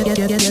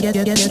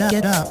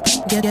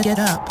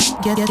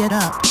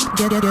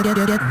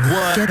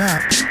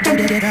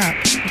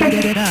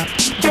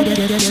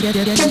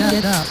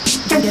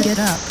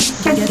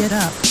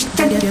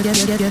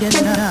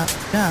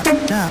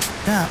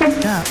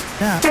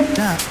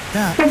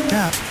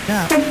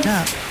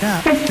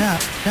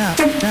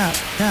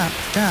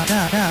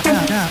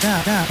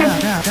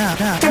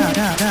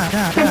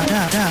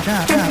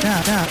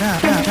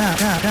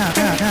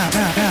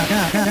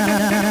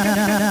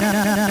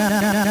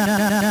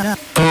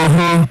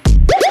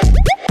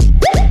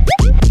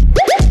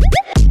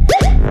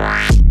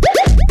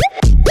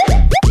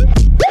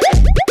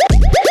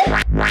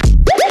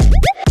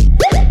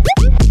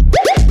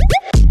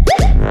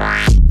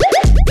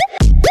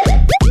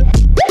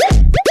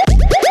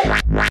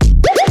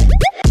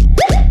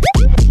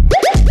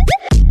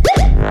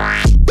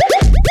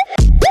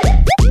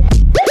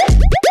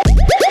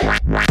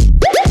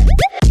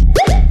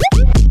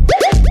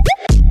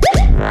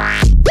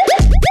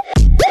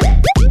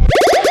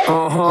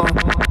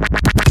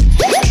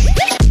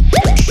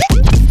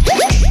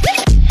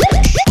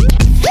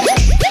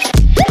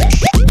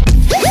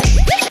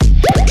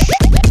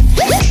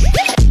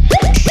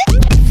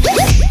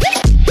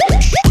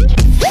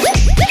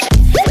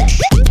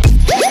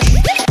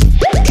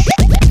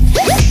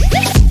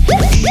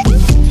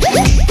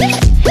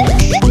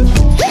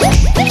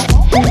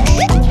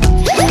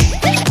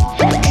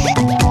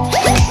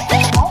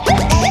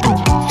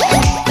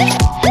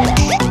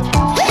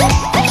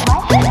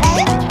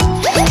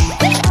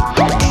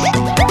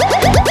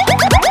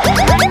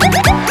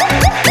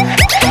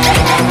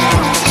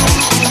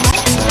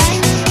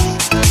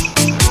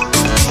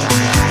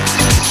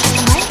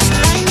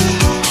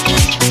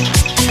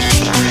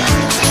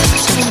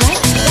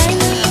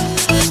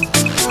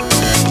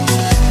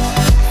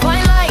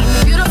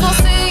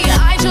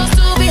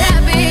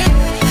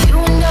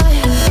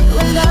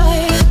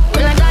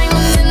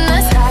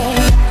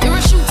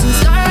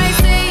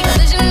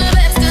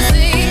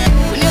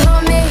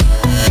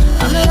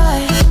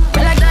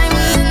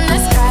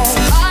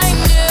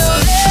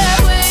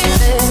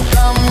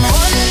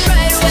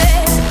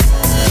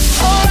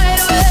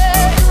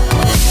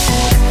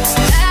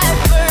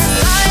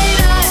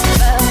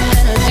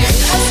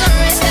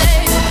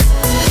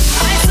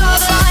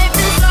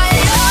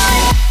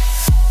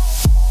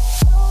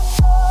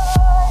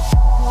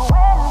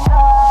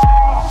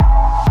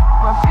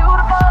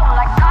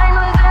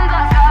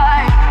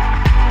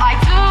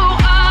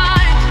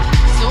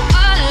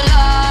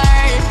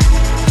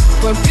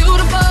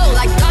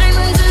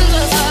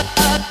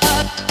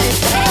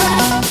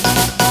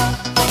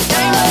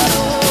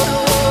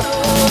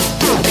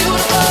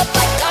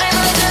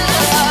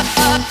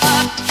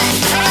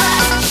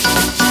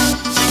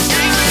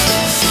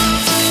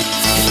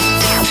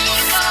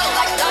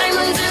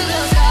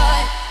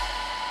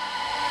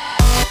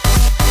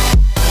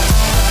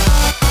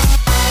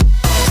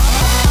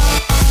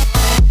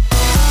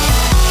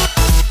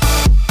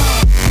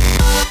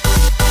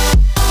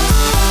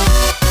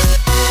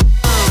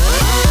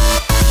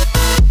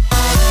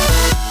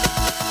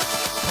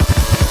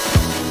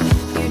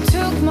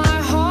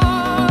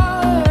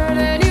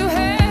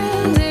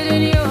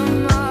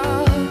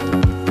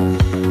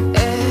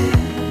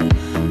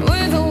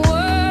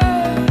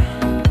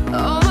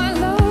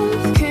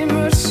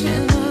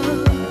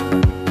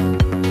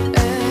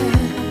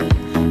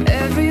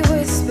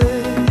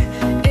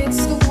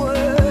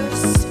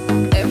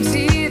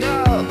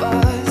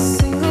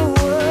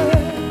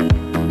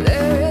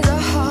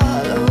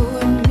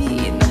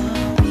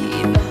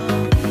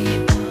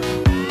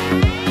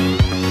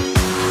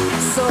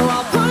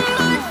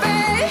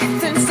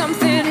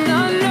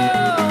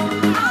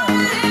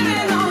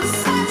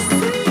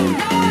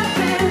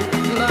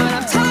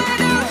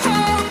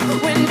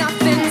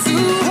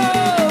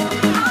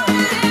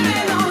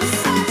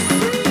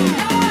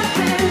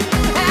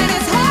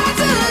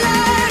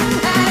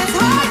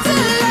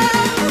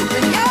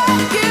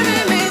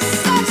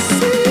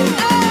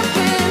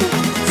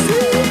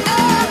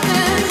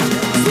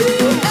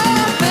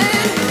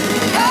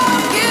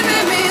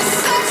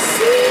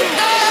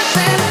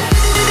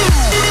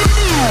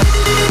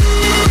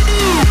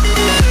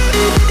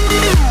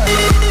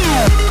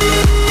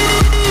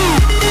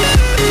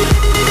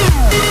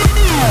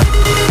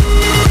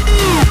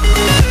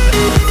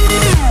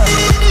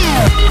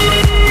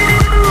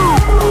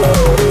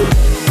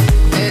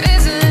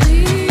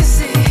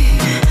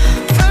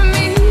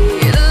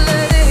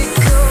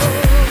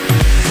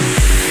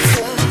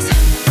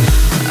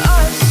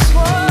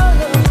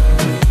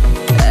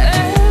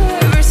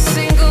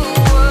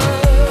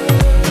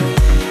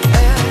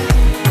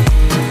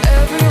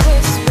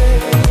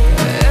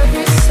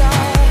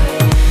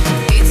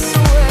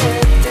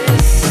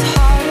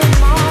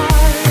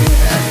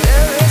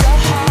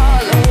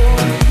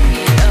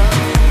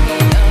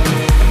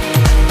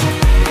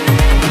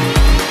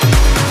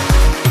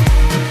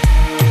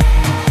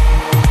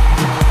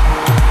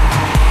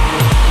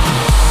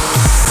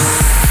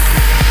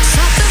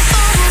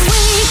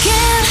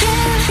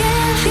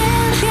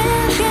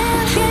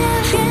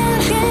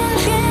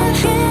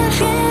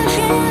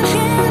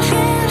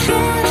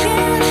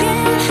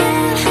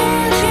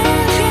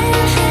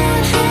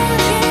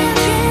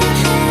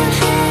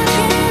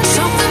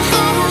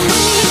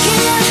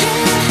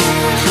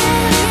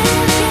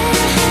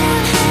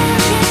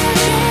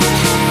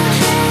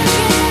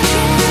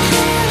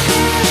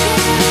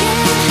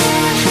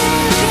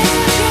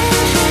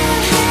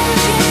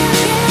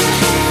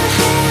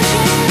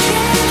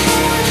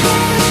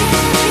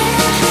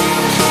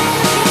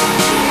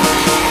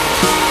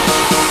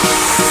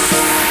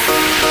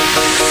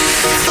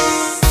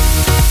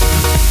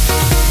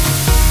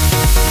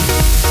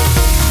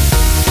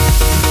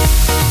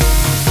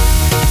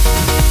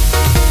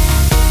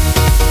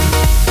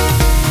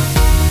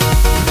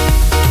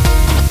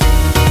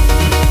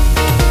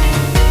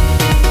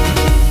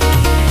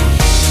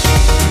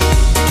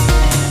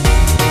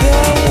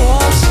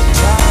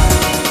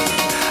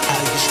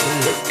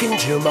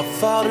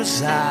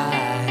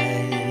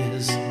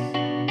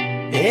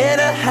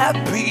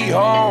 happy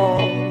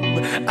home.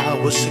 I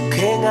was a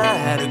king, I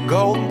had a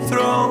golden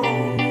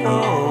throne.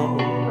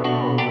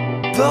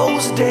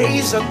 Those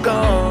days are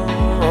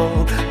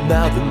gone,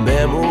 now the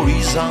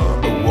memories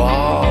on the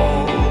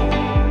wall.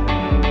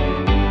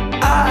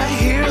 I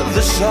hear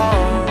the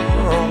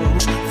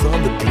songs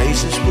from the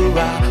places where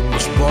I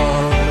was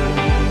born.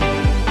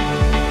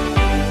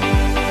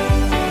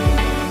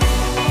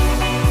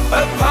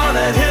 Upon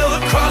that hill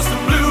across the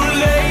blue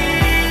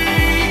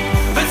lake,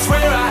 that's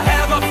where I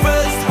had my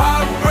first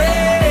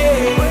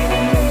heartbreak.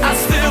 I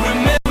still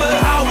remember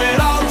how it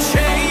all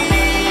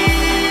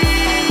changed.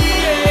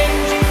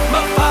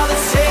 My father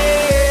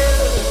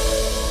said,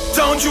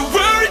 don't you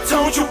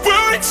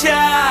worry,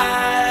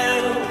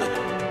 child.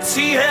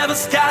 See,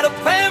 heaven's got a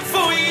plan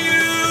for you.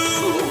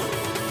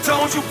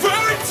 Don't you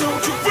worry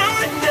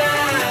now.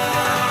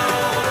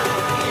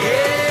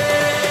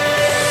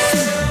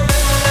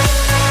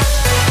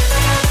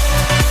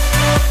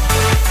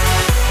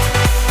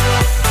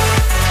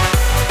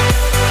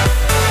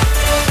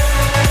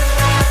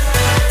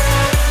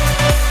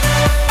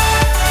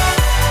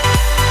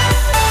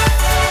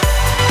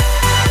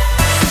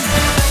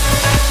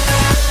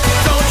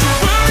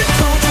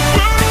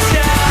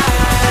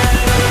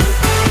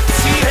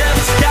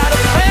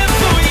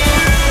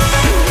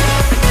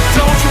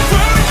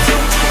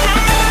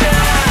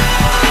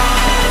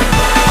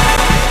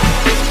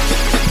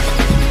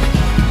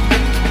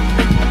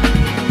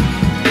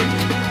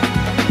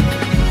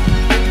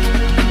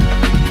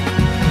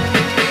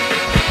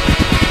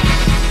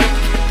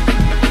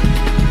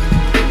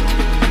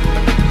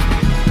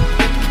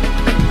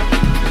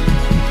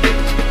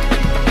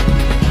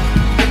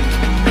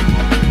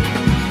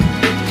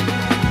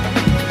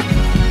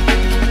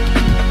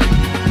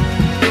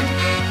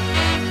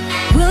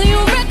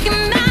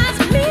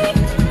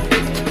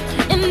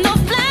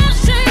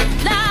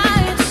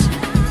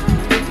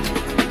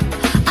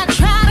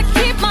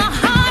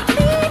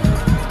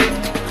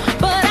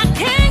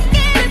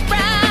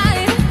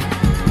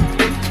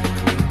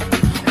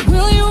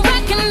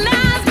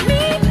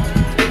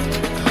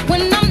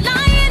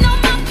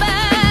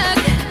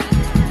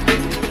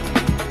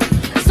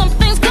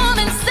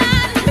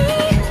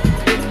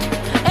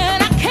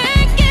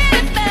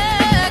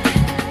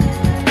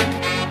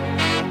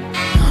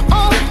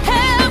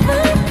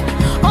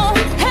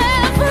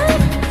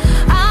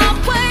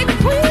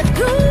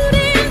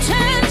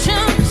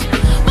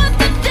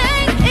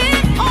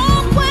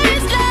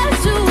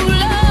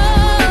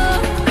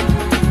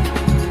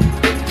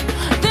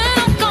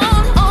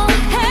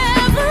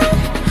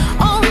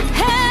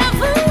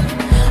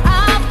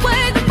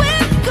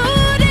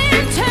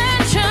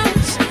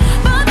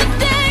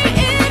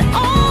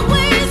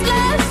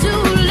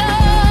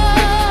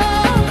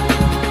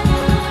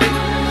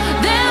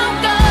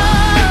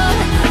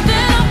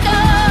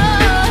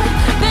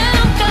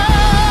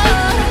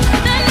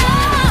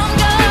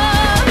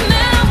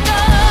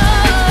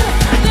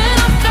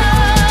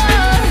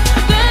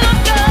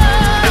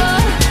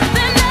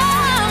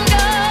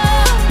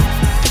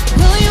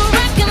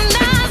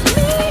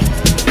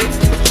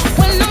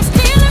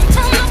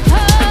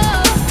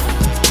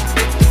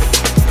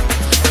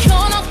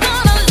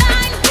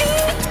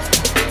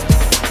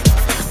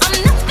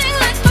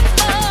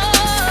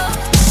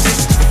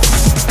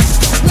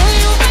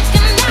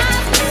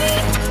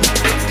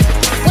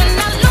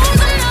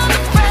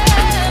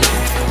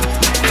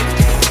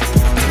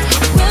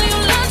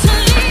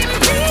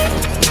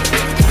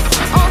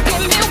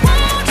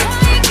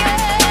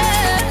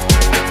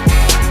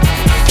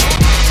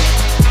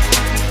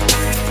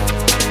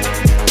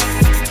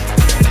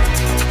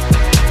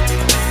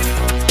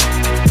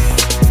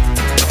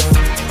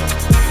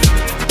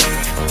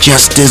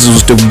 Just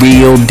Dizzle's the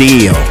real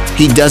deal.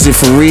 He does it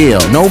for real.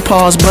 No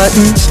pause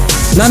buttons.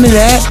 None of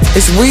that.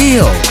 It's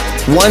real.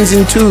 Ones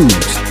and twos.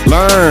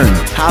 Learn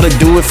how to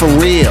do it for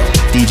real.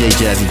 DJ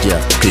Jazzy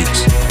Jeff.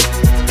 Peace.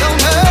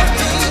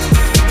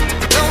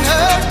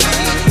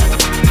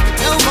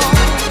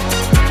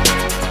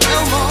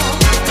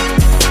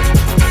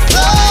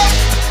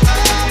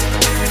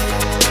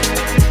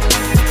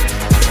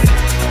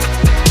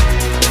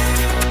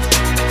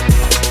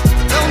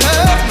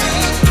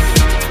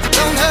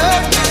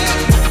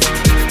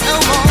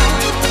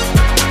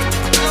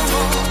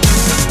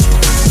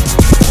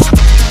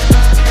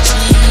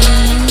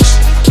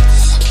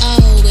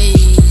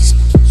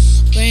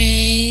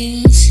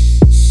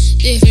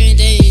 Different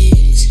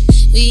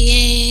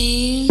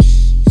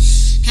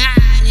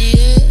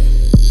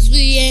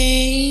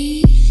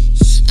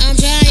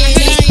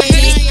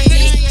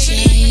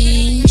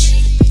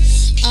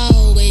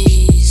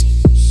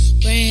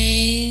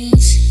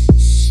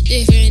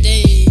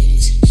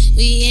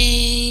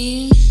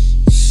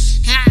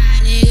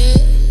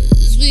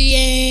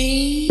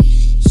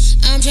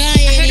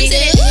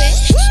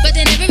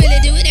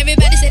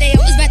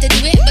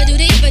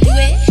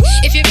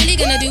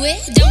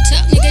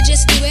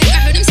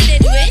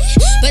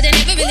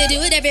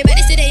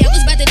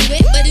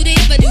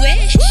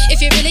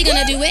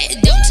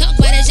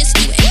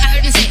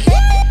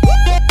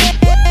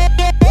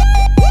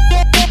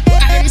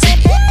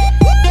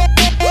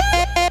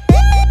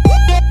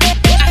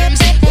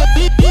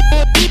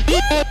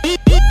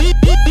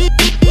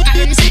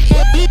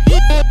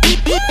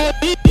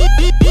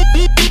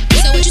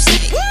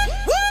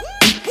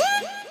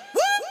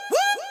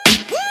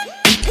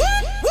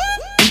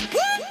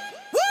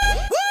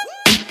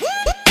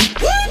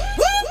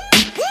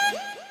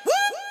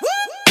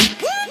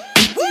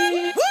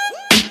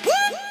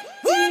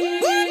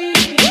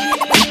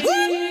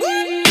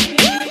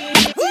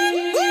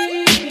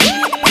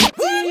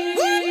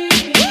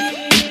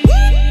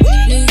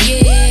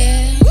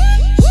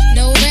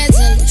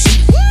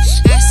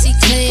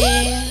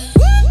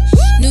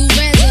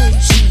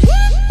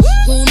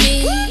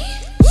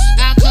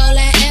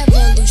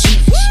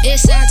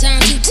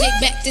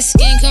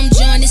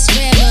on this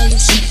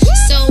revolution.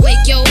 So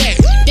wake your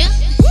world up.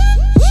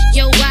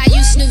 Yo, why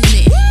you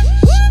snoozing?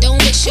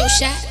 Don't miss your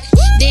shot,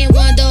 then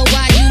wonder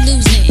why you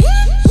losing.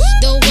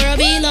 The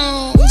world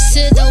belongs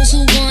to those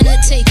who wanna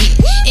take it,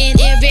 and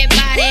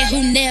everybody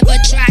who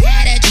never tried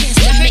had a chance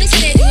to make it.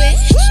 They do it,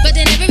 but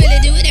they never really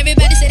do it.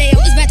 Everybody say they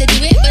always about to do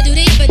it, but do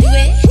they ever do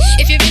it?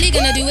 If you're really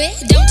gonna do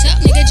it, don't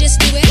talk, nigga,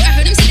 just do it. I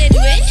heard them say they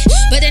do it,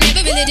 but they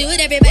never really do it.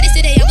 Everybody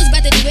say they always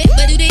about to do it,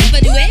 but do they ever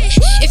do it?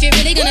 If you're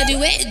really gonna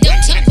do it, don't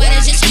talk, why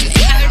they just do it?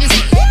 I heard them say.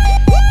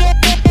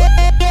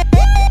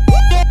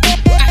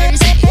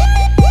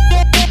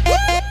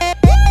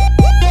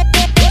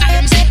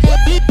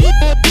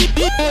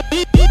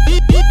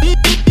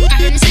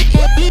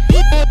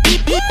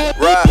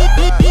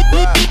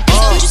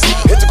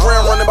 Hit the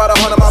ground running about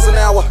 100 miles an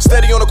hour.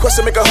 Steady on a quest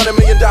to make $100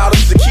 million.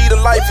 The key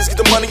to life is get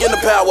the money and the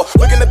power.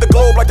 Looking at the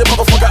globe like the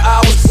motherfucker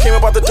hours. Came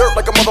about the dirt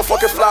like a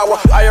motherfucking flower.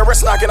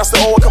 IRS knocking, I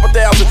still owe a couple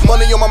thousand.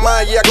 Money on my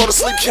mind, yeah, I go to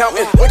sleep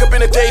counting. Wake up in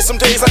the day, some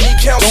days I need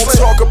counseling.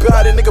 Don't talk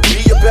about it, nigga,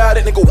 be about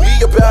it. Nigga, we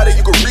about it,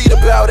 you can read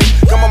about it.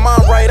 Got my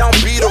mind right, I don't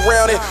beat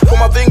around it. Put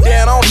my thing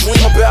down, I don't dream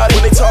about it.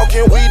 When they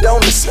talking, we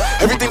don't listen.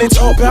 Everything they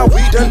talk about,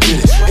 we done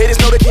did it. Haters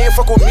know they can't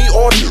fuck with me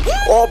or you.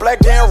 All black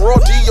down, raw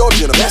D, or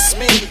dinner. That's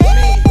me.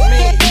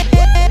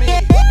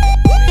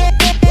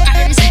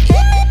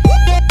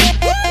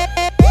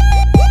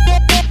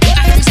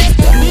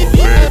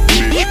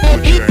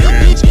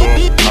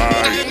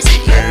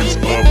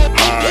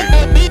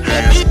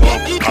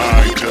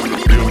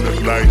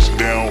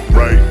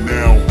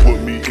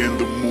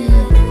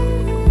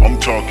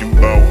 Talking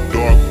about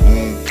dark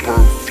room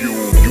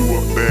perfume. You a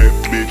bad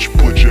bitch,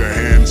 put your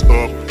hands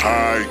up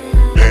high.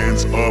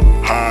 Hands up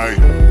high.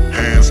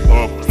 Hands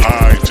up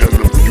high. Tell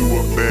them you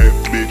a bad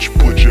bitch,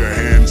 put your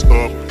hands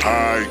up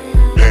high.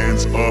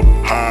 Hands up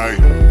high.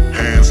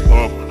 Hands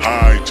up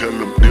high. Tell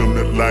them dim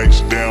the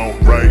lights down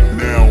right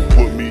now.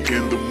 Put me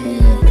in the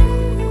mood.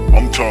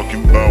 I'm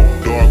talking about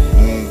dark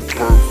room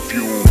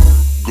perfume.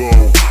 Go,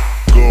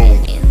 go.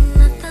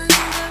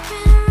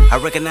 I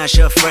recognize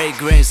your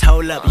fragrance,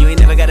 hold up, you ain't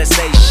never gotta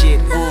say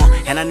shit,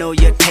 and I know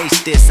you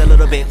taste this a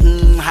little bit,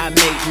 high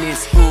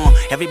maintenance,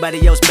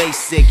 everybody else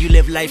basic, you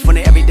live life on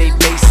an everyday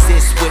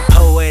basis with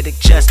poetic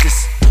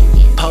justice,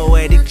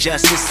 poetic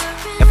justice.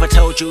 If I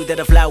told you that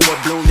a flower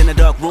bloomed in a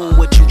dark room,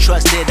 would you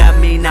trust it? I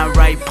mean, I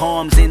write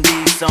poems in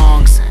these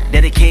songs,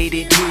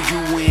 dedicated to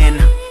you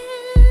when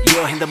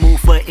you're in the mood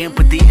for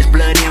empathy, it's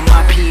blood in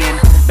my pen.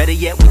 Better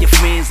yet with your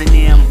friends and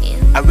them.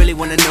 I really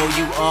wanna know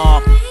you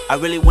all, I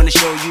really wanna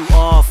show you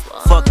off.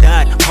 Fuck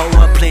that, pour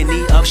up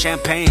plenty of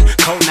champagne.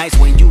 Cold nights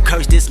when you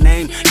curse this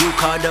name. You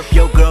called up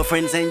your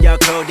girlfriends and y'all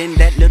curled in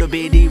that little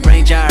bitty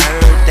range. I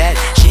heard that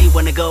she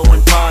wanna go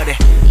and party.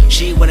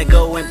 She wanna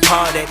go and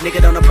party. Nigga,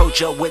 don't approach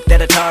her with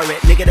that Atari.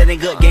 Nigga, that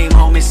ain't good game,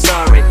 homie,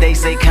 sorry. They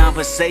say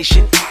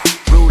conversation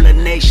rule a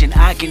nation,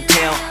 I can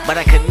tell, but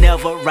I could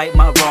never right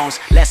my wrongs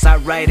lest I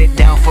write it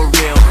down for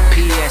real.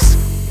 P.S.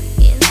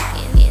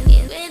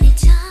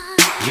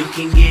 You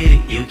can get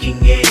it, you can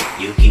get it,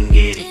 you can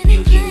get it,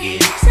 you can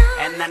get it.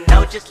 And I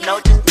know just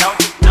what you want.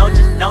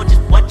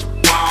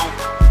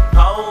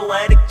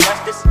 Poetic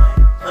justice,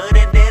 put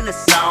it in the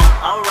song,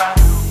 alright.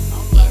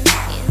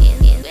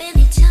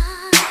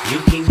 You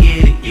can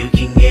get it, you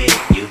can get it,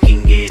 you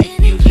can get it,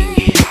 you can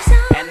get it.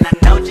 And I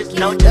know just what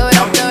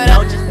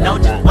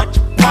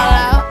you want.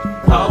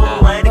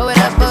 Poetic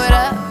justice,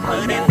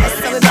 put it in the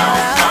song,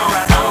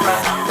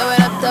 alright.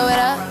 Throw it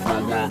up,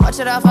 watch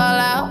it all fall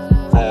out.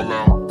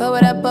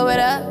 Blow it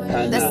up,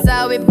 that's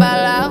how we ball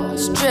out.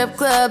 Strip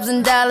clubs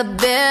and dollar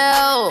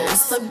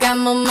bills. Still got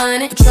more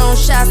money. Patron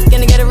shots,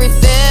 gonna get a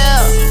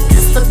refill.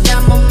 Still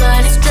got more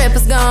money.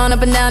 Strippers going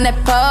up and down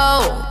that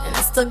pole. And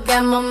I still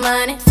got more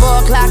money.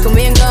 4 o'clock and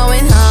we ain't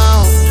going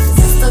home.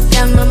 Still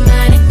got more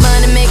money.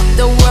 Money make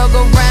the world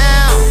go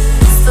round.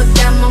 Still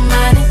got more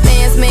money.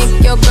 Fans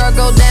make your girl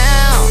go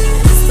down.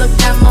 Still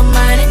got more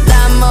money.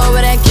 Lot more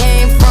where that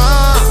came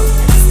from.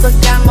 Still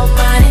got more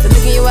money. The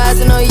look in your eyes,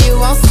 I know you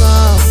want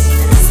some.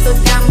 Still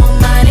got more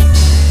money.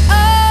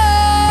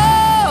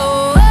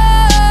 Oh,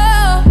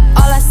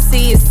 all I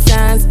see is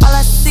signs. All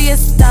I see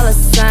is dollar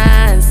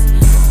signs.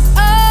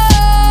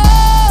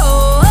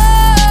 Oh,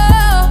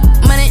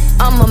 money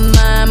on my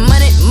mind.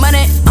 Money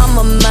on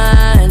my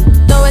mind.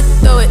 Throw it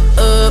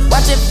up.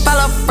 Watch it fall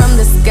off from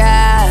the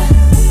sky.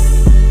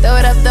 Throw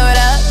it up.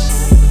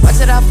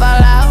 Watch it all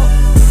fall out.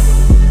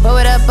 Blow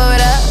it up.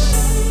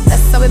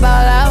 That's how we ball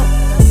out.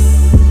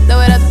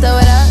 Throw it up.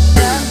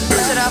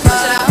 Watch it all fall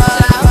out.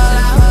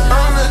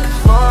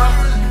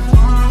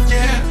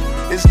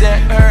 It's that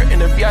her in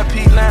the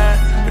VIP line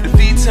with the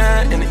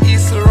V-Time and the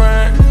East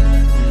Laurent.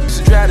 Used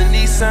to drive the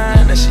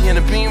Nissan, now she in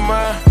the Beamer.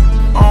 I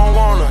don't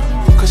want her,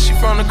 cause she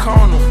from the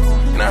corner.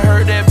 And I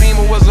heard that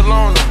Beamer was a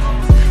loner.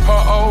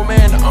 Her old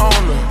man the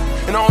owner.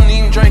 And I don't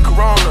even drink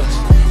Coronas.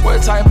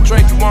 What type of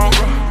drink you want,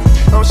 bro?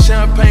 No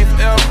champagne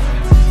forever,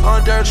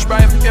 on dirty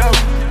Sprite forever.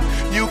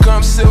 You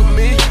come sit with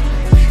me,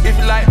 if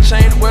you like to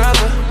change the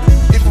weather.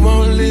 If you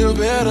wanna live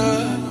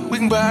better, we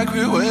can buy a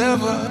crib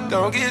wherever.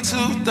 Don't get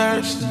too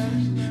thirsty.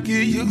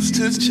 get used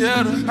to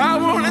cheddar. I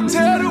wanna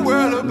tell the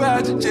world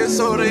about you just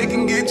so they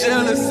can get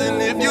jealous.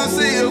 And if you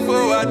see her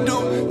before I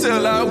do,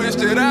 tell I wish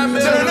that I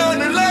met her. Turn on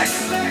the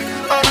lights,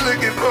 I'm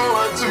looking for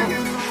one too.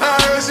 I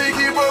heard she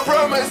keep her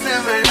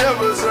promises, ain't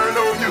never turn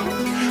on you.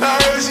 I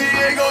heard she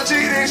ain't gon'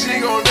 cheat and she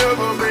gon'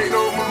 never make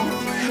no move.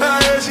 I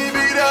heard she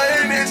be there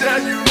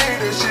anytime you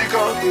need her, she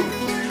come through.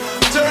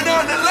 Turn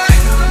on the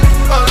lights,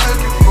 I'm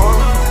looking for,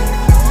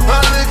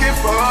 I'm looking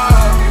for,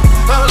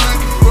 I'm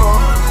looking for.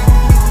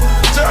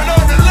 Turn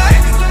on the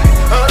lights,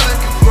 I'm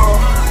looking for,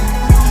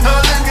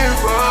 I'm looking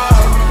for,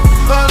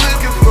 I'm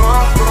looking for,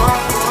 I'm looking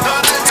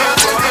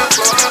for.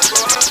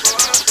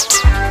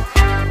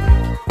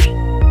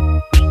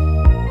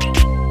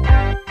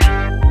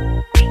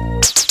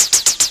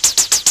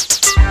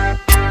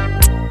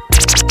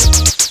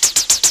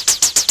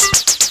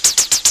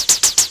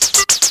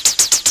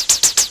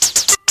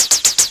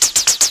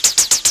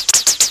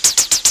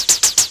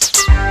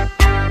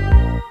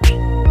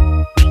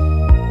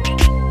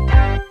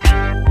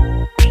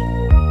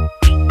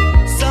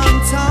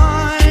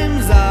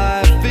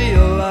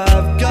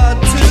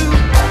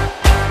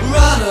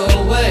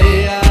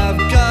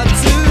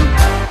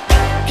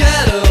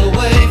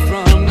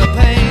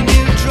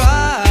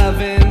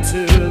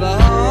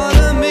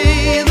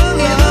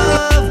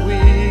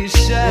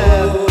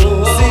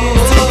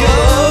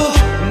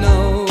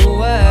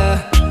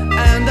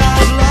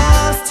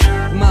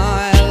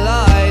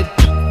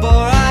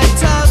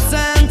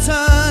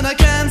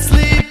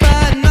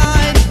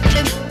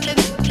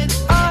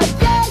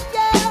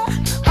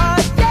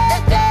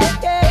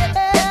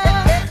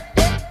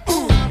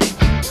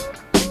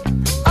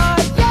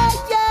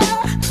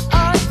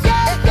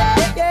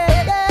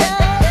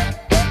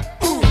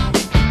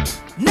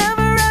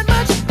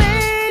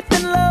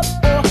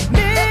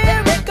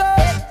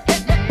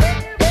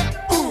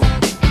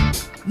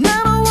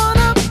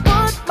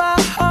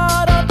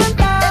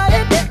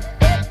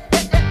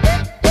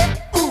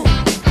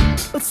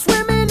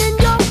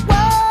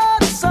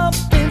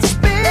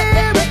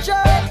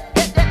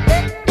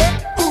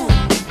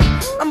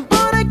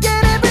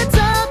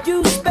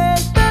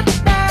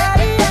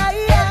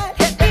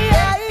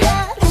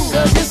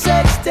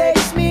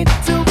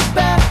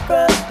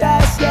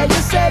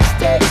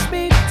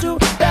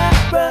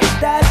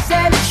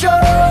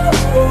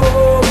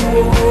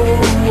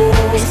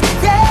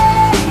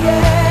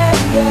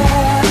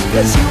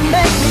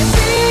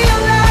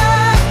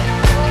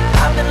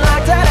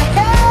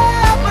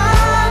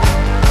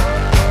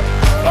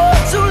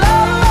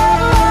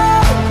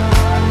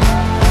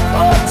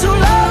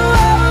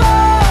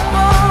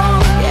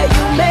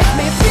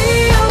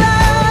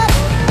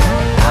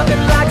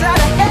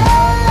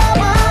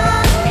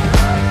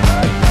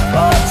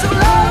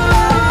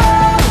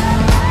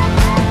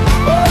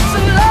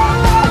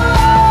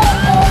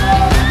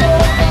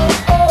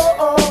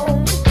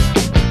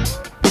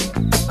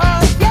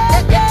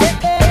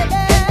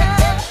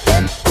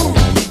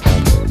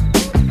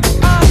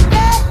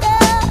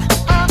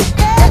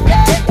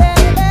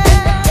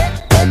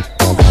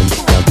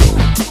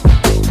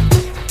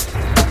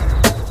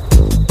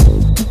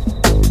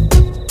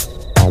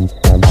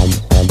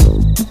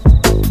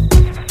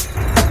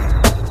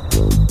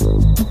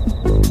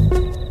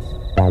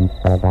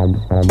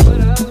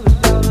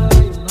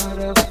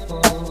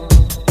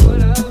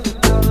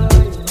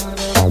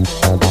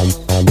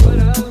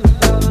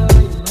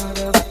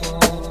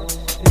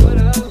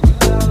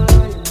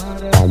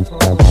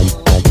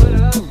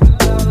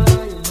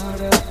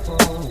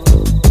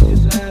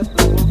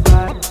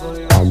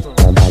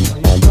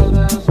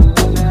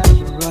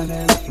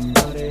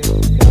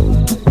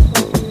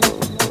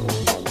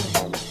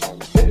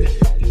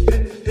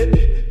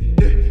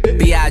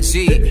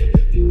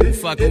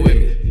 Fucking with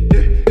me.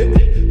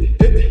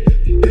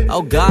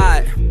 Oh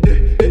God.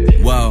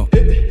 Whoa.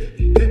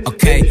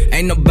 Okay,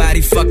 ain't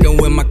nobody fucking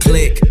with my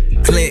click.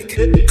 Click,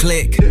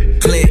 click,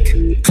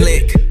 click,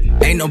 click.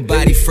 Ain't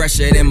nobody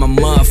fresher than my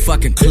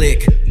motherfucking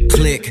click.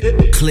 Click,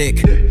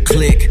 click,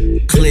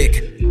 click,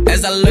 click.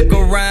 As I look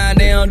around,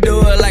 they don't do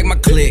it like my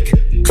click.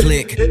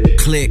 Click,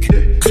 click,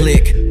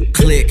 click,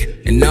 click.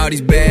 And all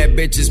these bad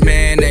bitches,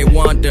 man, they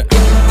want the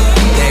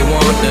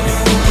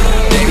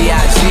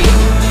B.I.G.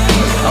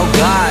 Oh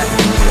God.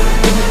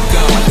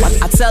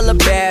 I tell a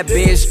bad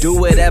bitch, do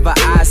whatever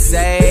I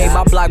say.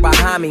 My block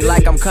behind me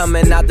like I'm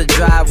coming out the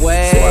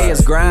driveway.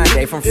 It's grind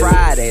day from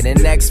Friday to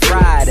next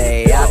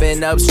Friday. I've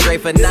been up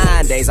straight for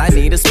 9 days, I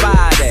need a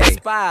spy day.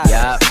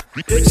 Yup.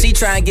 She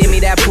tryna give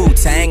me that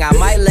Wu-Tang. I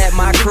might let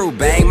my crew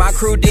bang. My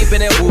crew deep in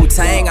that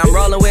Wu-Tang. I'm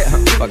rolling with,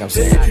 fuck I'm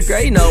saying.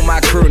 Girl, you know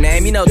my crew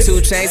name, you know 2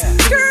 Chainz.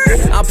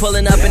 I'm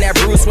pulling up in that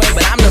Bruce Wayne,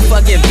 but I'm the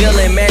fucking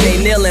villain. Man, they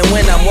kneeling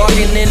when I'm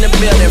walking in the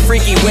building.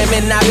 Freaky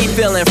women I be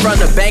feeling.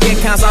 From the bank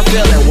accounts I'm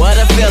feeling. What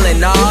a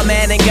feeling. Nah,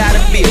 man, ain't gotta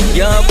be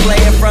young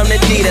player from the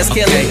D that's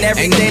killing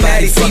everything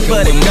that he see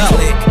but it go.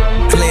 Click,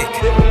 click,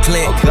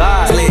 click,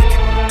 click,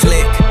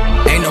 click.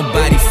 Ain't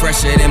nobody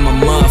fresher than my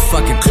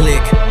motherfucking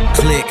click.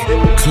 Click,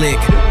 click,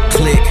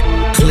 click,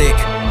 click.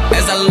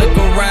 As I look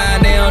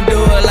around, they don't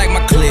do it like my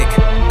click.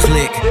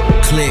 Click,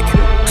 click,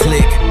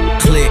 click,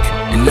 click. click.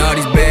 And all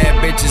these bad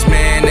bitches,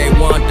 man, they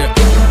want the.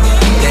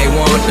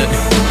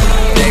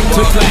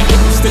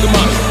 Stick 'em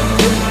up.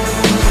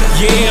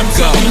 Yeah, I'm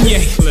talking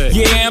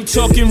yeah, I'm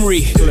talking re.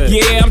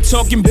 Yeah, I'm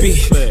talking B.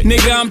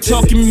 Nigga, I'm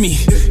talking me.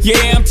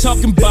 Yeah, I'm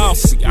talking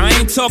bossy. I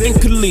ain't talking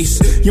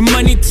Khalees. Your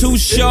money too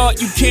short,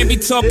 you can't be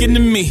talking to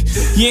me.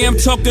 Yeah, I'm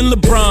talking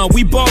LeBron.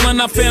 We ballin'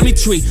 our family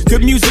tree.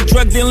 Good music,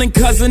 drug dealing,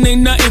 cousin,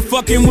 ain't nothing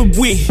fucking with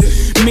we.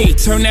 Me,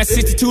 turn that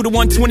 62 to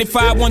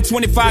 125,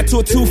 125 to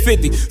a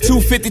 250.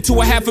 250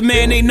 to a half a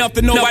man, ain't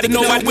nothing, nobody with.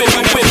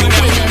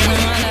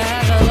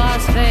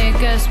 Las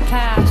Vegas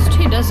past.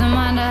 He doesn't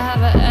mind to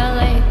have a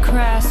LA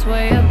crass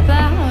way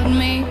about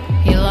me.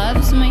 He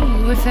loves me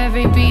with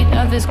every beat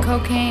of his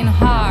cocaine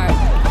heart.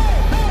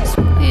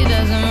 He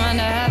doesn't mind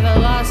to have a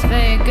Las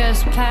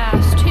Vegas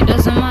past. He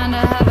doesn't mind to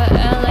have a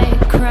LA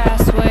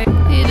crass way.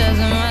 He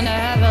doesn't mind to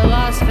have a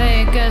Las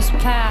Vegas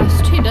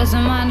past. He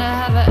doesn't mind to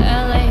have a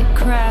LA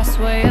crass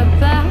way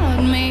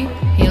about me.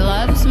 He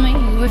loves me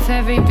with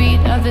every beat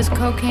of his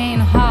cocaine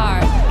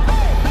heart.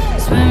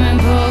 Swimming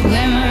pool,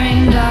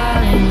 glimmering,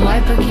 darling.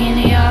 White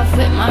bikini off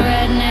with my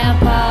red nail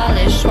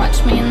polish.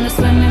 Watch me in the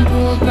swimming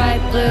pool,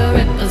 bright blue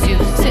ripples. You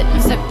sitting,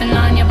 sipping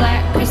on your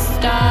black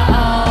crystal.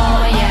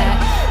 Oh yeah.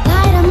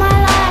 Light of my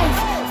life,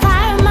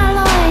 fire of my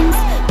loins.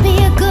 Be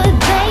a good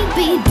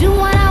baby, do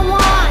what I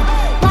want.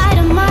 Light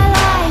of my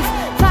life,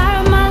 fire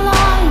of my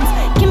loins.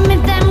 Give me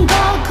them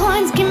gold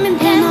coins, give me them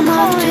coins. And I'm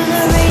off to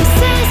the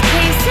races,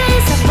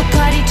 cases of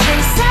Bacardi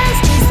chasers,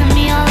 chasing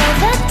me all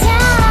over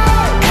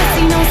town.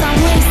 Casinos, I'm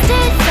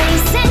wasted.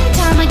 Facing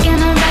time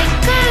again on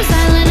Rikers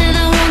Island and I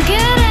won't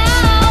get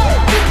out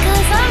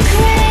because I'm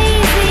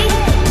crazy,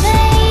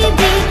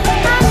 baby.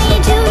 I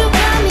need you to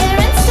come here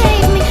and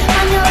save me.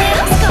 I'm your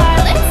little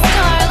scarlet,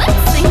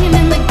 singing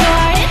in the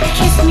garden.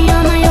 Kiss me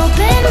on my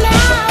open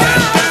mouth.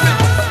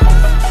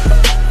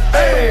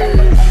 Hey,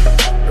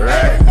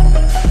 right.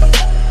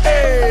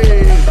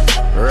 Hey,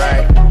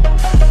 right.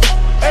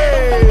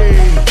 Hey,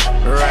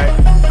 right.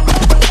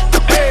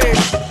 Hey,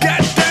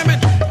 God damn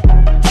it.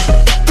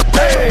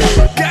 Hey,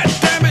 God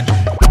damn it.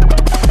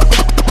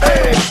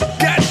 Hey,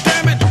 God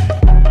damn it.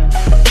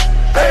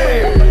 Hey,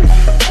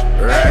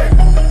 right.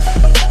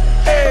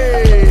 Hey,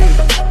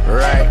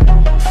 right.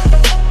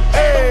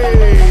 Hey,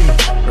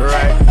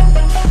 right.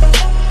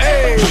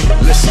 Hey,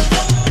 Listen,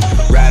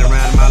 ride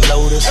around in my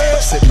Lotus,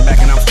 sitting back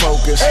and I'm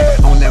focused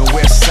on that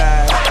west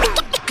side.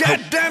 God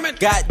damn it.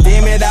 God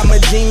damn it, I'm a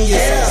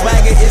genius.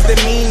 Swagger is the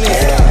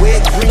meanest.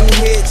 With green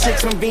head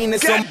chicks from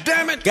Venus. God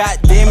damn it. God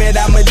damn it,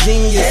 I'm a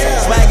genius.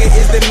 Swagger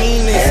is the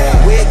meanest.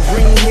 With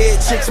green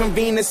head chicks from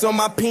Venus on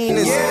my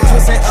penis.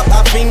 Twisting up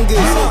our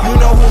fingers. You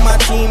know who my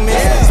team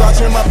is. Starch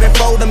them up and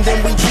fold them,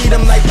 then we treat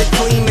them like the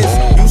cleanest.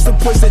 Used to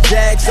push the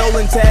Jag,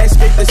 stolen tags,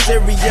 straight the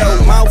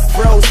stereo. Mouth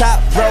froze,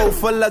 hot bro,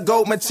 full of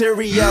gold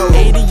material.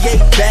 88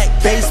 back,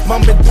 bass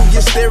bumping through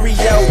your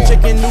stereo.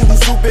 Chicken noodle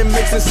soup and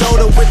mixing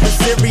soda with the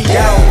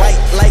cereal. White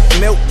like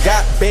milk,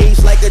 got beige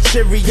like a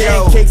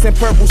Cheerio. Pancakes and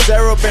purple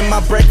syrup and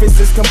my breakfast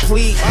is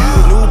complete.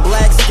 New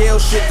black scale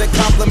shit to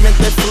complement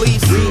the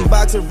fleece. Green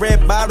box of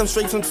red bottom,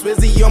 straight from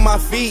Swizzy on my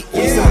feet.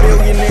 We some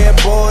billionaire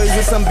boys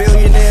with some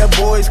billionaire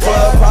boys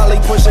club. Probably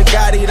push a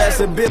Gotti, that's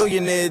a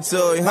billionaire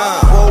toy, huh?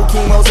 Whoa,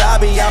 Kimo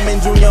Zabi, I'm in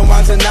Junior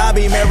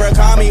Watanabe,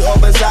 Murakami or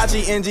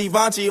Versace and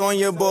Givenchy on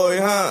your boy,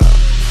 huh?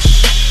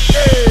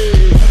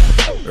 Hey,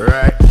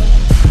 right.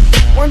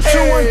 1,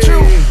 2, 1,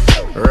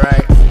 2.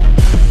 Right.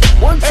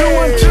 1, 2,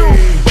 1,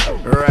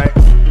 2. Right.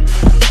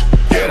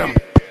 Get 'em.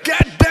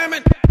 God damn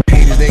it.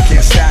 Haters, they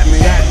can't stop me.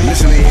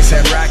 Listen to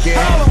ASAP Rocky.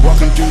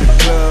 Walking through the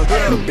club,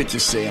 the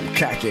bitches say I'm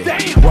cocky.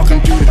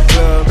 Walking through the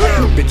club,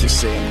 the bitches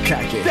say I'm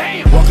cocky.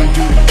 Walking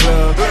through the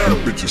club, the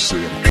bitches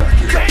say I'm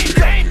cocky.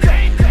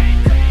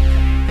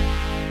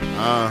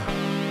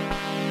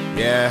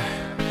 Yeah.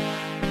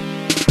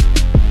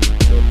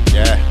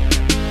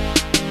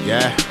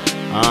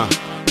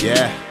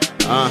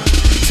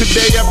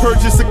 Today I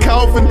purchased a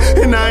coffin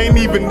and I ain't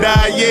even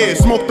died yet.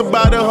 Smoked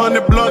about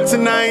 100 blunts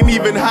and I ain't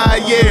even high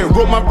yet.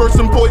 Wrote my verse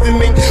in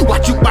poisoning,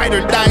 watch you bite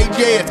or die,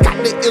 yeah. It's got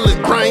the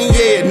illest brain,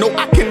 yeah. No,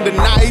 I can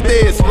deny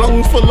this.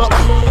 Lungs full of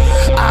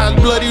eyes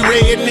bloody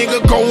red,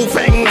 nigga. Gold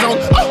fangs on,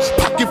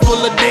 pocket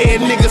full of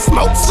dead, nigga.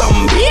 Smoke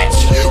some,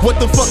 bitch. What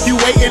the fuck you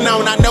waiting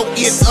on? I know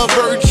it's a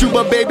virtue,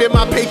 but baby,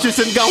 my patience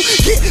is gone.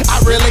 Get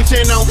our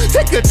relation on,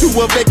 take her to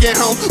a vacant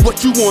home.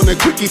 What you want, a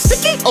quickie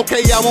sticky?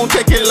 Okay, I won't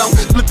take it long.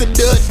 Split the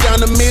Dutch down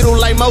the middle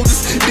like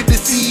Moses. Did the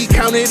seed,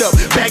 count it up,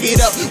 bag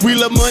it up. We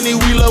love money,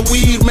 we love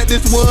weed. Met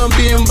this one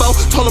bimbo,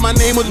 told her my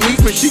name was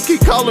Meeks, but she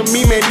keep calling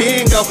me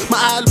Mandingo. My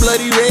eyes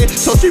bloody red,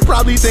 so she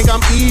probably think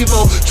I'm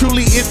evil.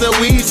 Truly, it's a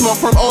weed smoke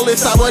from all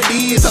this sour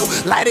diesel.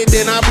 Light it,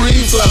 then I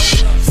breathe slow.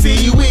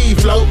 See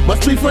weed flow,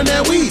 must be from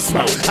that weed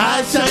smoke.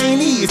 Eyes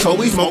Chinese, so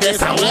we smoke that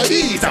sour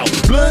diesel.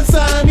 Blood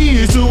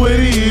Siamese, to it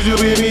is, you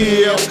be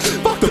me, yo.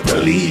 Fuck the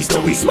police,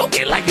 so we smoke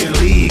it like it's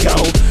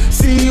legal.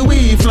 See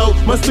weed flow,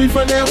 must be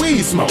from that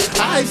weed smoke.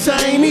 Eyes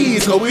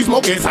Chinese, so we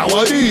smoke it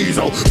sour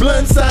diesel.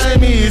 Blood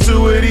Siamese,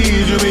 to it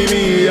is, you be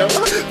me, yo.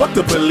 Fuck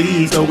the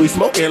police, so we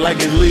smoke it like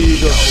it's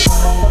legal.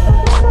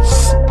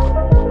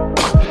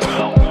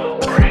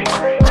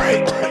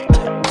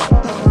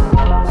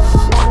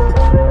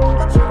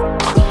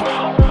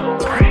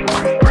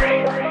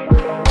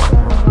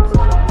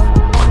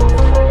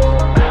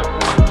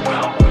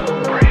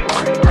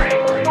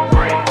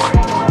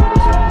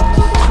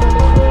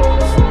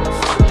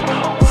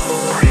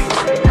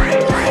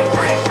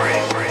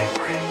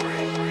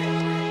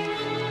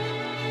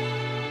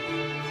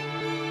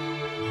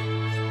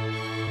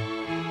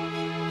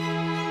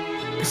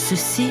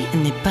 ceci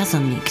n'est pas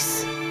un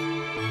mix.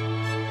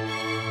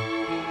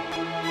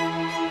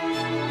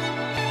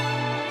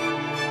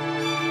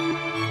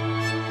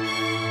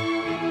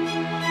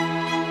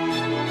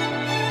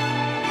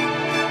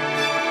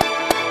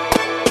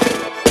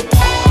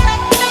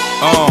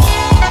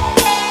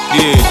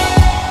 Yeah.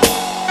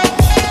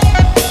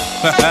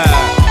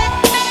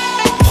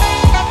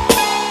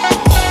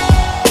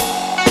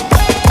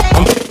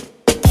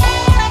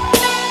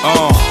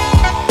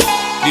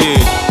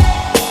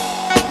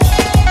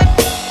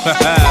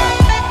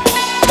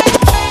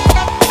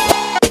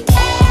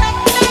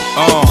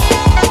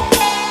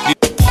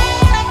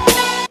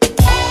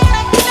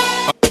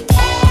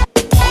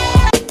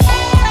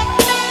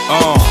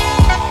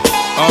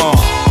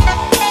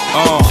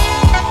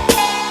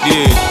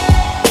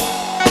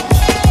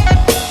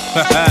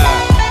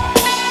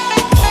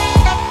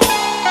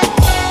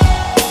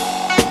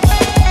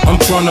 I'm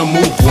tryna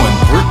move 1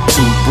 brick,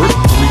 2 brick,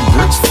 3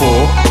 bricks, 4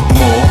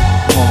 more.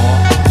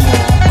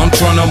 I'm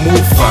tryna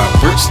move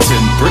 5 bricks, 10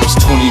 bricks,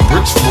 20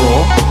 bricks,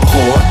 raw,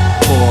 4.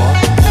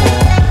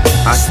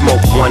 I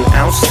smoke 1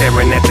 ounce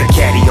staring at the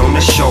caddy on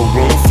the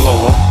showroom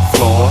floor.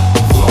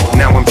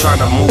 Now I'm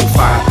tryna move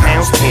 5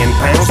 pounds, 10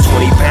 pounds,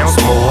 20 pounds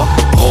more.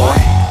 Boy.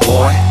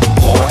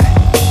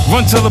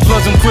 Run till the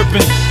bloods I'm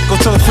crippin', go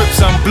tell the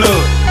Crips I'm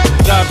blood.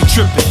 I be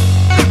trippin',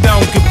 I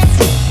don't give a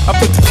fuck. I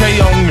put the K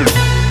on you,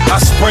 I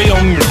spray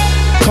on you.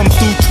 Come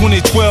through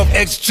 2012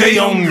 XJ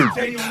on you.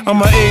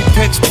 I'm an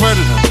apex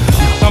predator,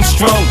 I'm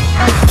strong.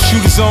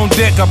 Shooters on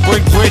deck, I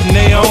break bread and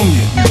they own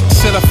you.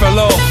 Said I fell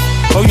off,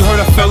 oh you heard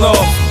I fell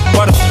off.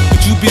 Why the f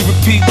would you be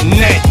repeating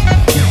that?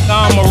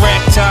 I'm a rap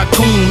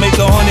tycoon, make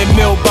 100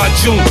 mil by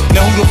June.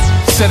 Now who the f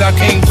said I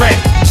can't rap?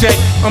 Check,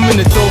 I'm in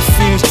the dope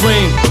fiend's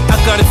dream. I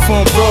got it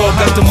from abroad,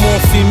 got the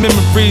morphine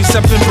memories.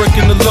 I've been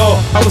breaking the law,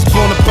 I was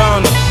born a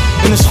bounder.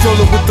 In a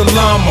stroller with the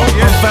llama,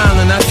 I'm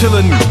violent, I kill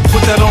a nigga.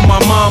 Put that on my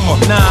mama.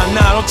 Nah,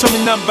 don't tell me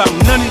nothing about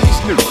none of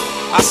these niggas.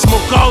 I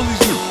smoke all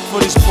these niggas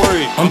for this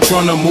bread. I'm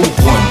tryna move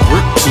 1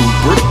 brick, 2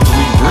 brick,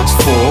 3 bricks,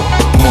 4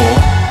 more.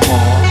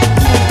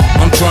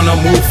 I'm tryna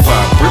move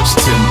 5 bricks,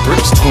 10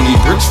 bricks, 20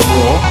 bricks,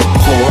 raw,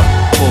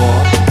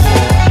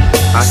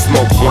 4. I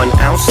smoke 1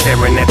 ounce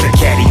staring at the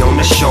caddy on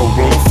the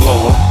showroom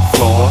floor.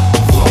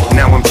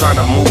 Now I'm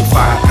tryna move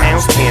 5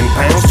 pounds, 10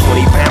 pounds,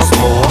 20 pounds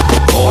more.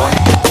 Boy.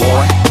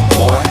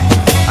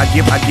 I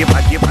give.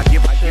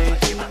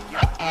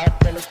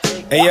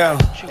 Hey yo,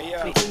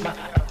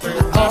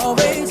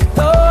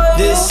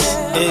 this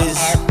is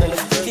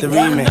the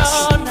remix.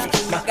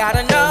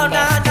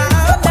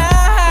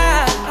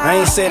 I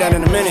ain't say that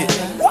in a minute.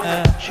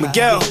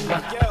 Miguel,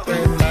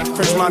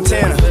 French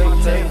Montana,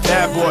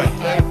 Bad Boy,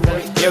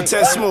 yo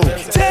Test Smooth,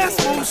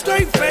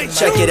 straight face.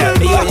 Check it out,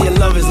 yo, your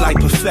love is like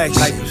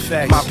perfection,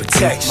 my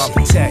protection,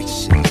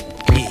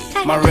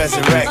 my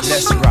resurrection.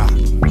 Let's rock.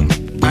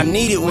 I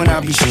need it when I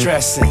be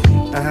stressing.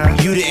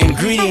 You the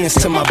ingredients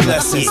to my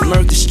blessings.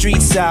 Murdered the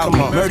streets out,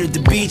 murdered the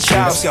beach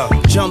house.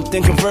 Jumped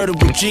in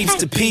convertible Jeeps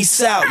to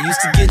peace out. Used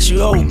to get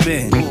you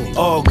open,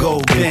 all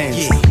gold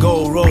bins,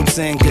 gold ropes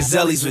and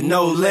gazelles with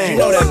no lens. You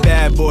know that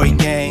bad boy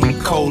gang,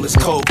 cold as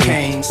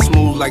cocaine,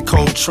 smooth like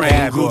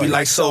Coltrane, groovy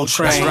like Soul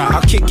Train.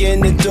 I'll kick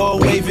in the door,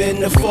 waving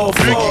the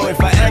 4-4.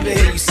 If I ever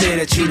hear you say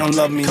that you don't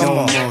love me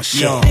no more,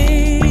 Sean.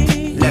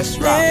 Let's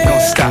rock,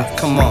 don't stop,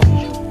 come on.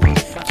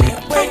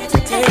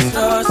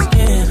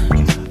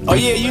 Oh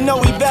yeah, you know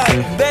we back,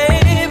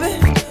 baby.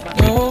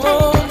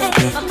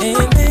 In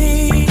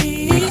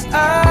these eyes,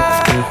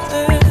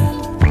 I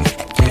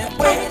can't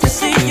wait to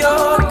see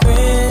your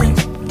grin.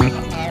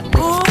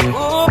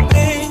 Ooh,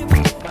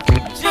 baby,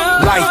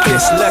 like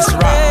this, let's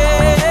rock.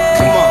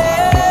 Come on.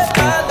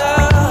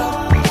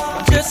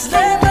 Just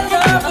let my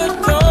love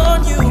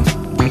adorn you,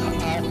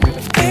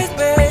 please,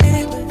 baby.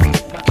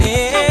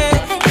 Yeah,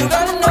 you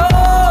gotta know.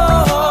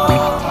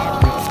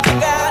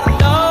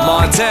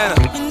 Montana.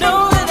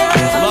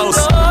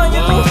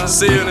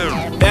 See you there.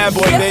 Bad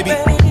boy, baby.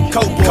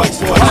 Coke boy.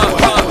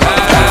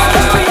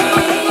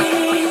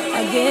 I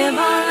give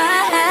all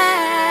I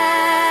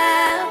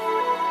have,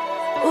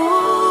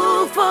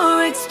 ooh,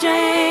 for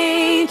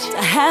exchange.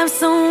 To have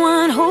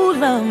someone who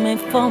love me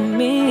for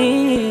me.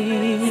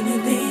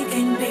 Anything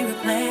can be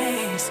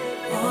replaced.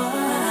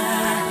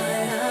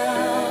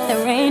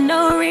 There ain't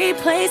no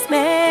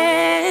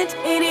replacement.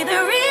 It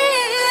either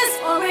is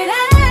or it ain't.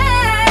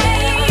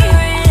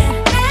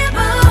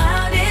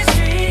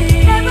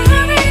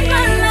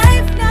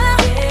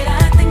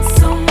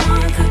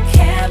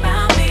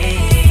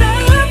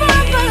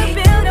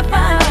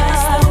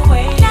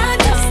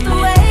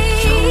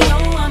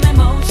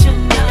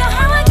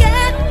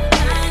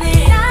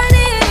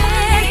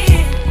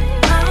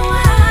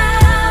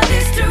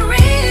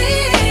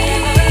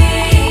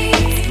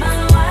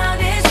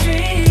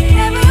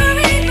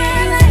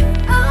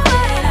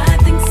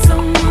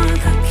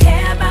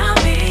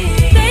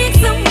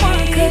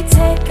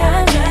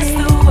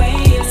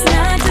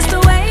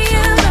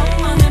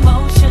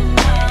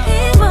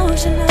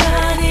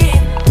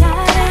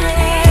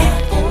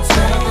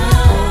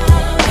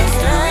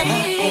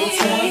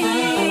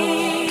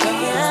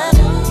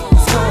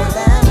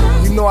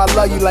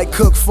 like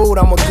cooked food,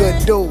 I'm a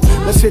good dude.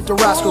 Let's hit the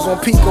Roscoe's on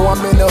Pico,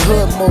 I'm in the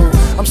hood mood.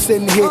 I'm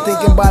sitting here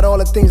thinking about all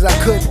the things I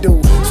could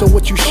do. So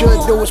what you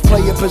should do is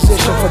play your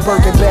position for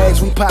Birkin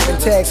bags. We popping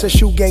tags, her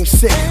shoe game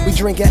sick. We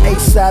drinking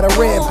ace-side of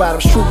red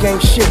bottoms, true game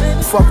shit.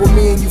 Fuck with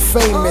me and you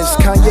famous.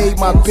 Kanye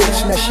my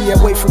bitch, now she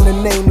away from the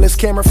nameless.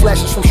 Camera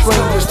flashes from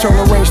strangers, turn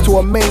the range to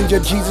a manger.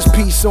 Jesus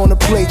peace on the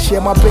plate, yeah,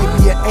 my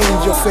baby an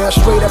angel. Fell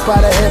straight up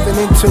out of heaven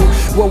into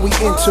what we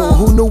into.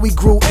 Who knew we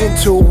grew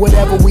into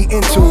whatever we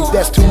into?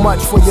 That's too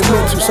much for your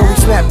mental, so we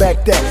snap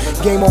back that.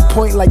 Game on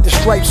point like the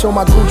stripes on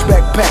my Gucci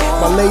backpack.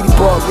 My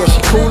ladybug, yeah,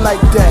 she cool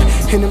like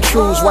that. In them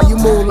shoes, why you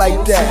move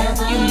like that?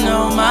 You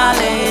know my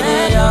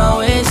lady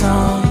always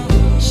on.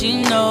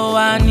 She know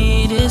I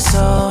need it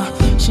so.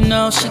 She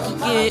know she could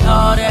get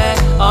all that,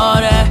 all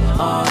that,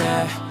 all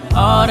that,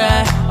 all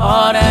that,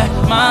 all that.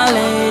 My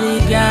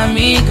lady got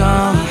me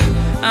gone.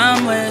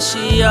 I'm where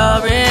she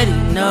already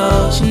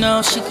knows. She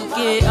know she could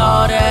get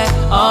all that,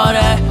 all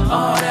that,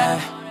 all that.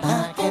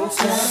 I can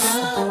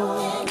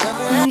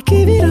tell. You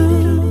give it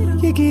on,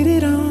 you get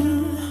it on.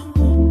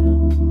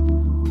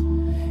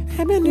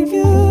 I'm in the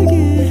view,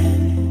 yeah.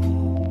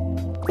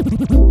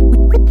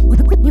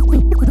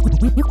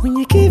 When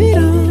you give it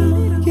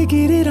on, you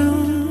get it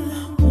on.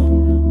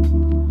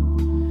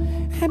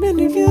 I'm in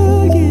the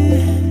view,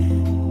 yeah.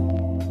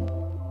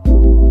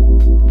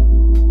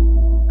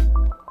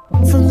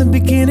 From the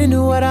beginning,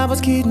 knew what I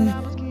was kidding,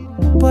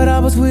 but I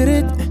was with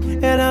it,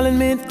 and I'll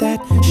admit that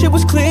shit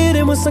was clear.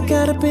 And once I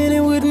got up in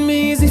it, wouldn't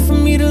be easy for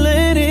me to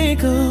let it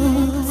go.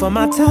 For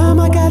my time,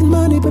 I got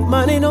money, but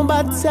money don't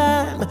buy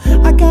time.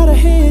 I gotta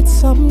hit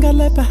something, got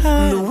left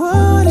behind. The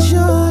world is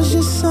yours,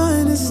 your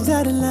son is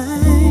dotted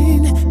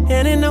line.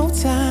 And in no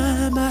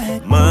time, I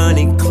had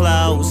money,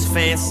 clothes,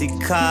 fancy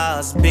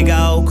cars, big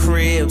old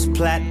cribs,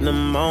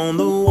 platinum on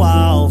the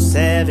wall,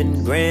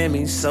 7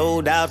 Grammys,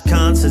 sold out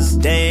concerts.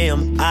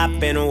 Damn, I've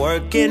been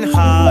working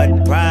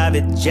hard.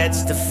 Private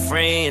jets to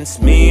France,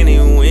 many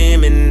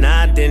women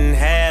I didn't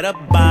had a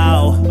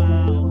ball.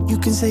 You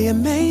can say I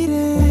made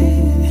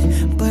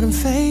it, but I'm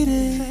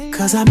faded.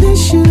 Cause I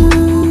miss you,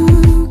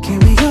 can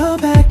we go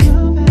back?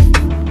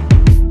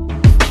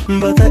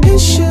 But the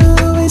issue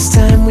is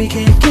time we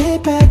can't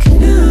get back.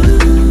 No,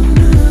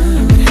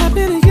 what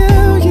happened to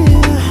you,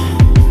 yeah.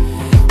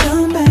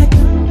 Come back.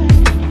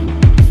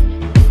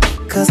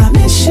 Cause I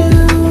miss you,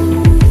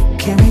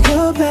 can we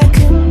go back?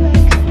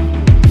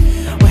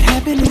 What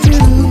happened to you,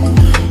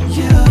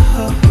 yeah.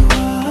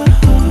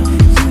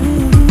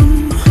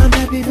 I'm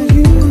happy for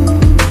you.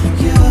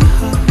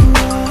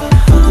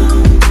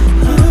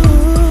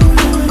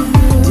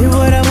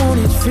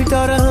 Freaked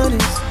all the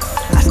honeys,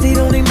 I stayed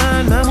on their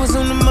mind, mine was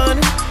on the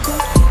money.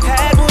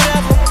 Had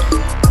whatever,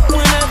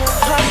 whenever,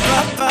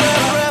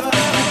 forever.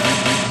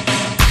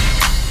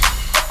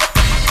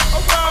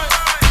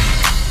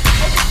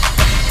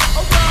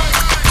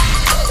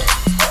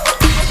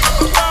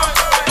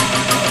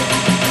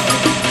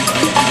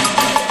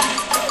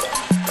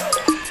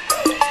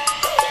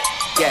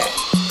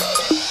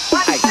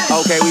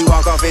 Okay, we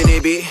walk off in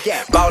it, bitch.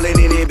 Ballin'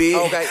 in it, bitch.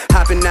 Okay.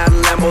 Hopping out of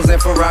Lambos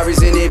and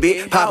Ferraris in it,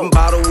 bitch. Poppin'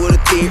 bottle with a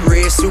thick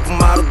red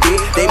supermodel,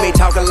 bitch. They may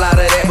talk a lot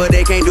of that, but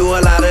they can't do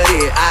a lot of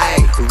it.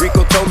 Aight,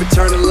 Rico told me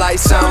turn the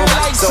lights on,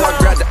 so I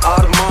grabbed the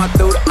Audemars,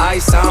 threw the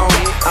ice on.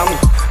 I'm a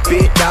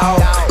big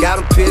dog, got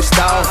him pissed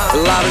off. A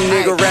lot of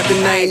nigga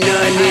rapping, ain't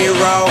none near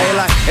raw.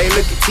 Hey,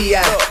 look at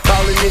T.I.,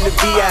 ballin' in the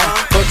V.I.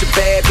 Bunch of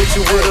bad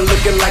bitches with her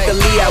looking like a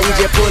Leo. We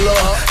just pull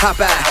up, hop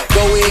out,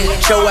 go in,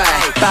 show out.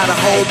 Buy the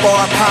whole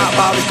bar, pop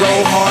bottles, go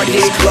hard.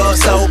 This club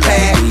so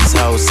packed. These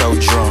hoes so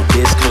drunk.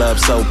 This club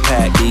so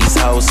packed. These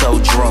hoes so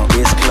drunk.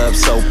 This club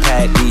so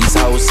packed. These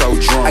hoes so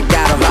drunk. I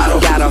got 'em, got 'em,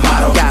 got 'em,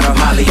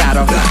 Molly, got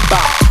 'em. Bow,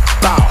 bow,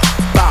 bow,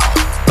 bow,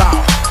 bow,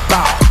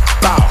 bow,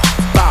 bow,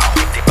 bow,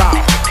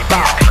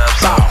 bow, bow,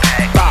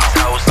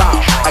 bow.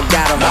 I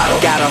got 'em, got 'em,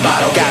 got 'em,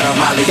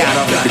 Molly, got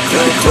 'em. The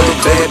club,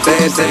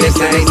 bad, and this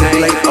ain't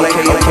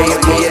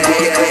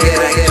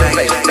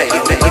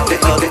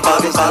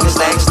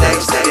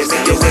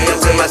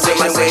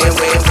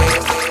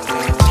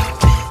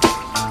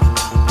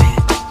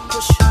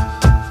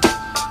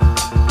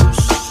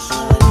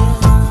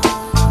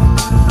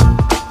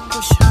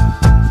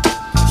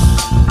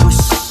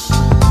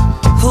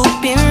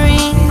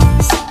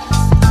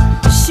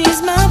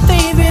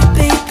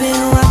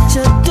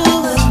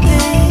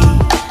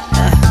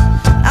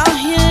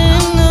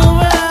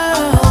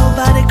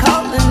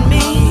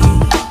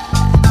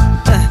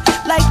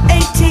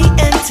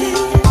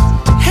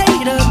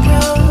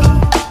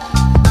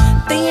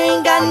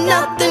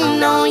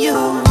Nothing on you.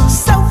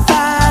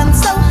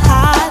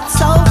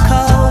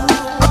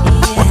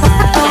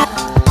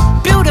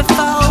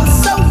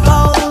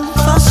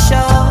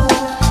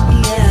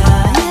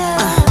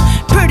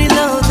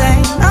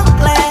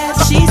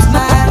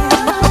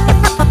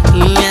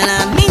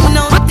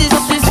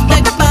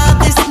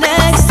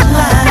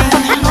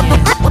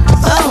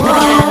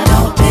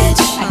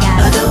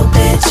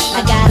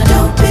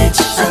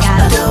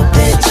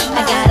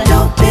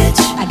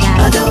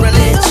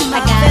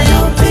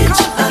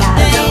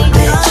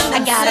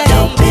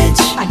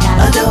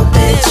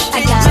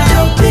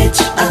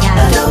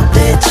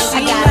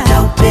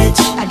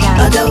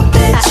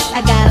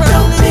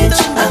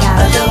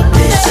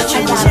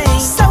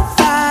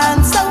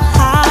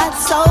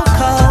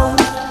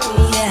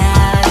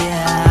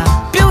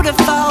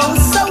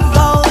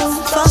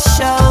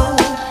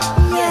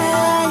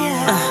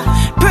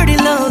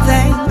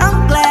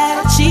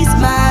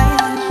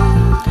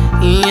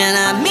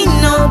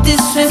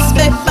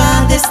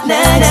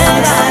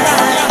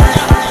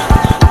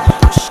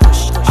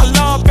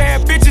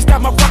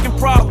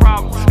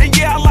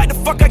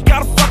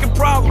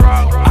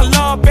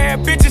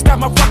 bitches, that's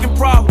my fucking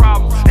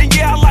problem. And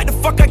yeah, I like the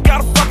fuck, I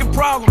got a fucking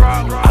problem.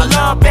 I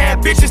love bad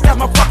bitches, that's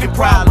my fucking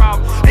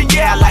problem. And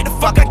yeah, I like the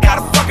fuck, I got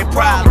a fucking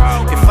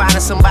problem. If finding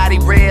somebody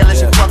real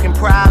is your fucking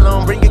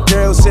problem, bring your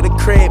girls to the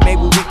crib,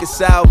 maybe we can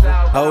solve.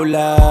 Hold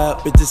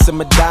up, bitches in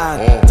my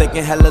dime.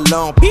 Taking hella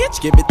long,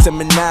 bitch, give it to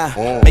me now.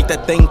 Make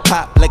that thing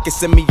pop like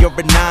it's in me or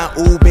a 9.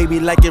 Ooh, baby,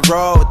 like it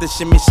raw with the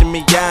shimmy,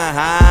 shimmy, yeah,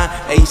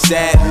 huh?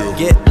 ASAP,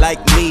 get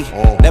like me.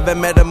 Never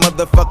met a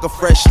motherfucker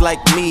fresh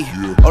like me.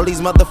 All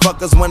these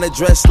motherfuckers wanna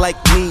dress like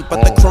me,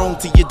 but the chrome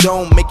to your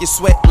dome make you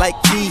sweat like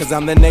me. Cause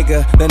I'm the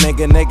nigga,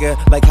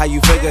 like how you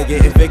figure,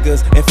 getting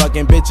figures and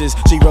fucking bitches.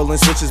 She rolling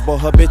switches,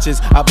 bought her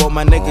bitches. I bought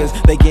my niggas,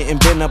 they getting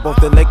bent up off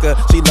the liquor.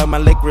 She love my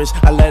licorice,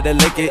 I let her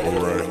lick it.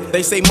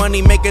 They say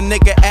money make a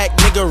nigga act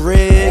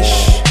niggerish,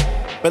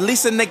 but at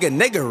least a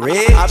nigga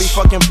rich. I be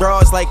fucking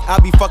broads like I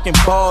be fucking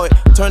bored.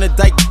 Turn a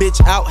dyke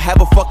bitch out,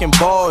 have a fucking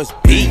bars.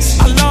 Peace.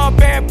 I love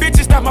bad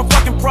bitches, that's my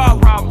fucking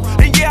problem.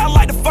 And yeah, I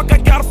like the fuck, I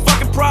got a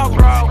fucking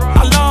problem.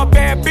 I love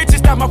bad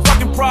bitches, that's my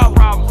fucking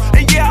problem.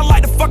 And yeah, I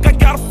like the fuck, I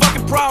got a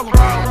fucking problem.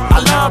 I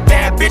love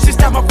bad bitches,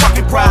 that's my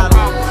fucking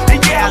problem.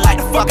 And yeah, I like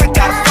the fuck, I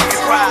got a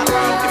fucking problem.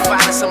 If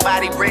finding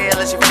somebody real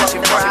is your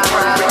fucking problem.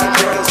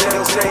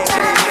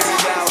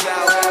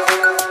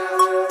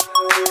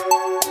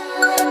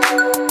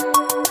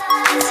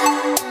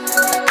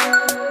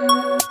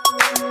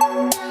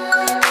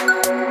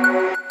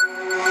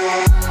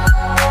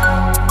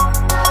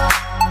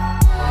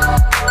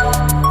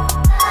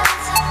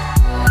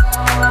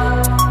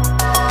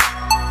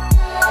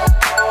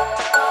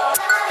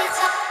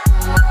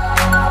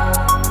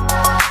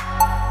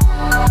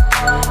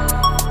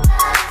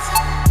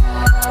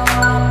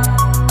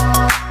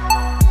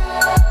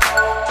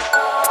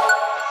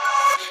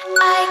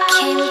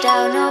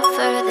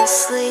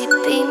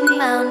 Sleeping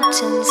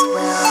mountains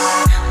where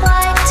our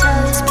white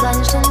toes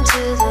plunged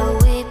into the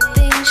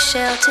weeping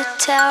shelter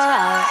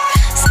tower.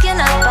 Skin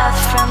up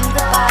from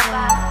the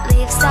bottom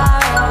leaves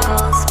our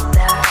ankles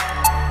bare.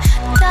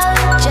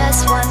 Don't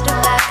just wander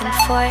back and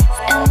forth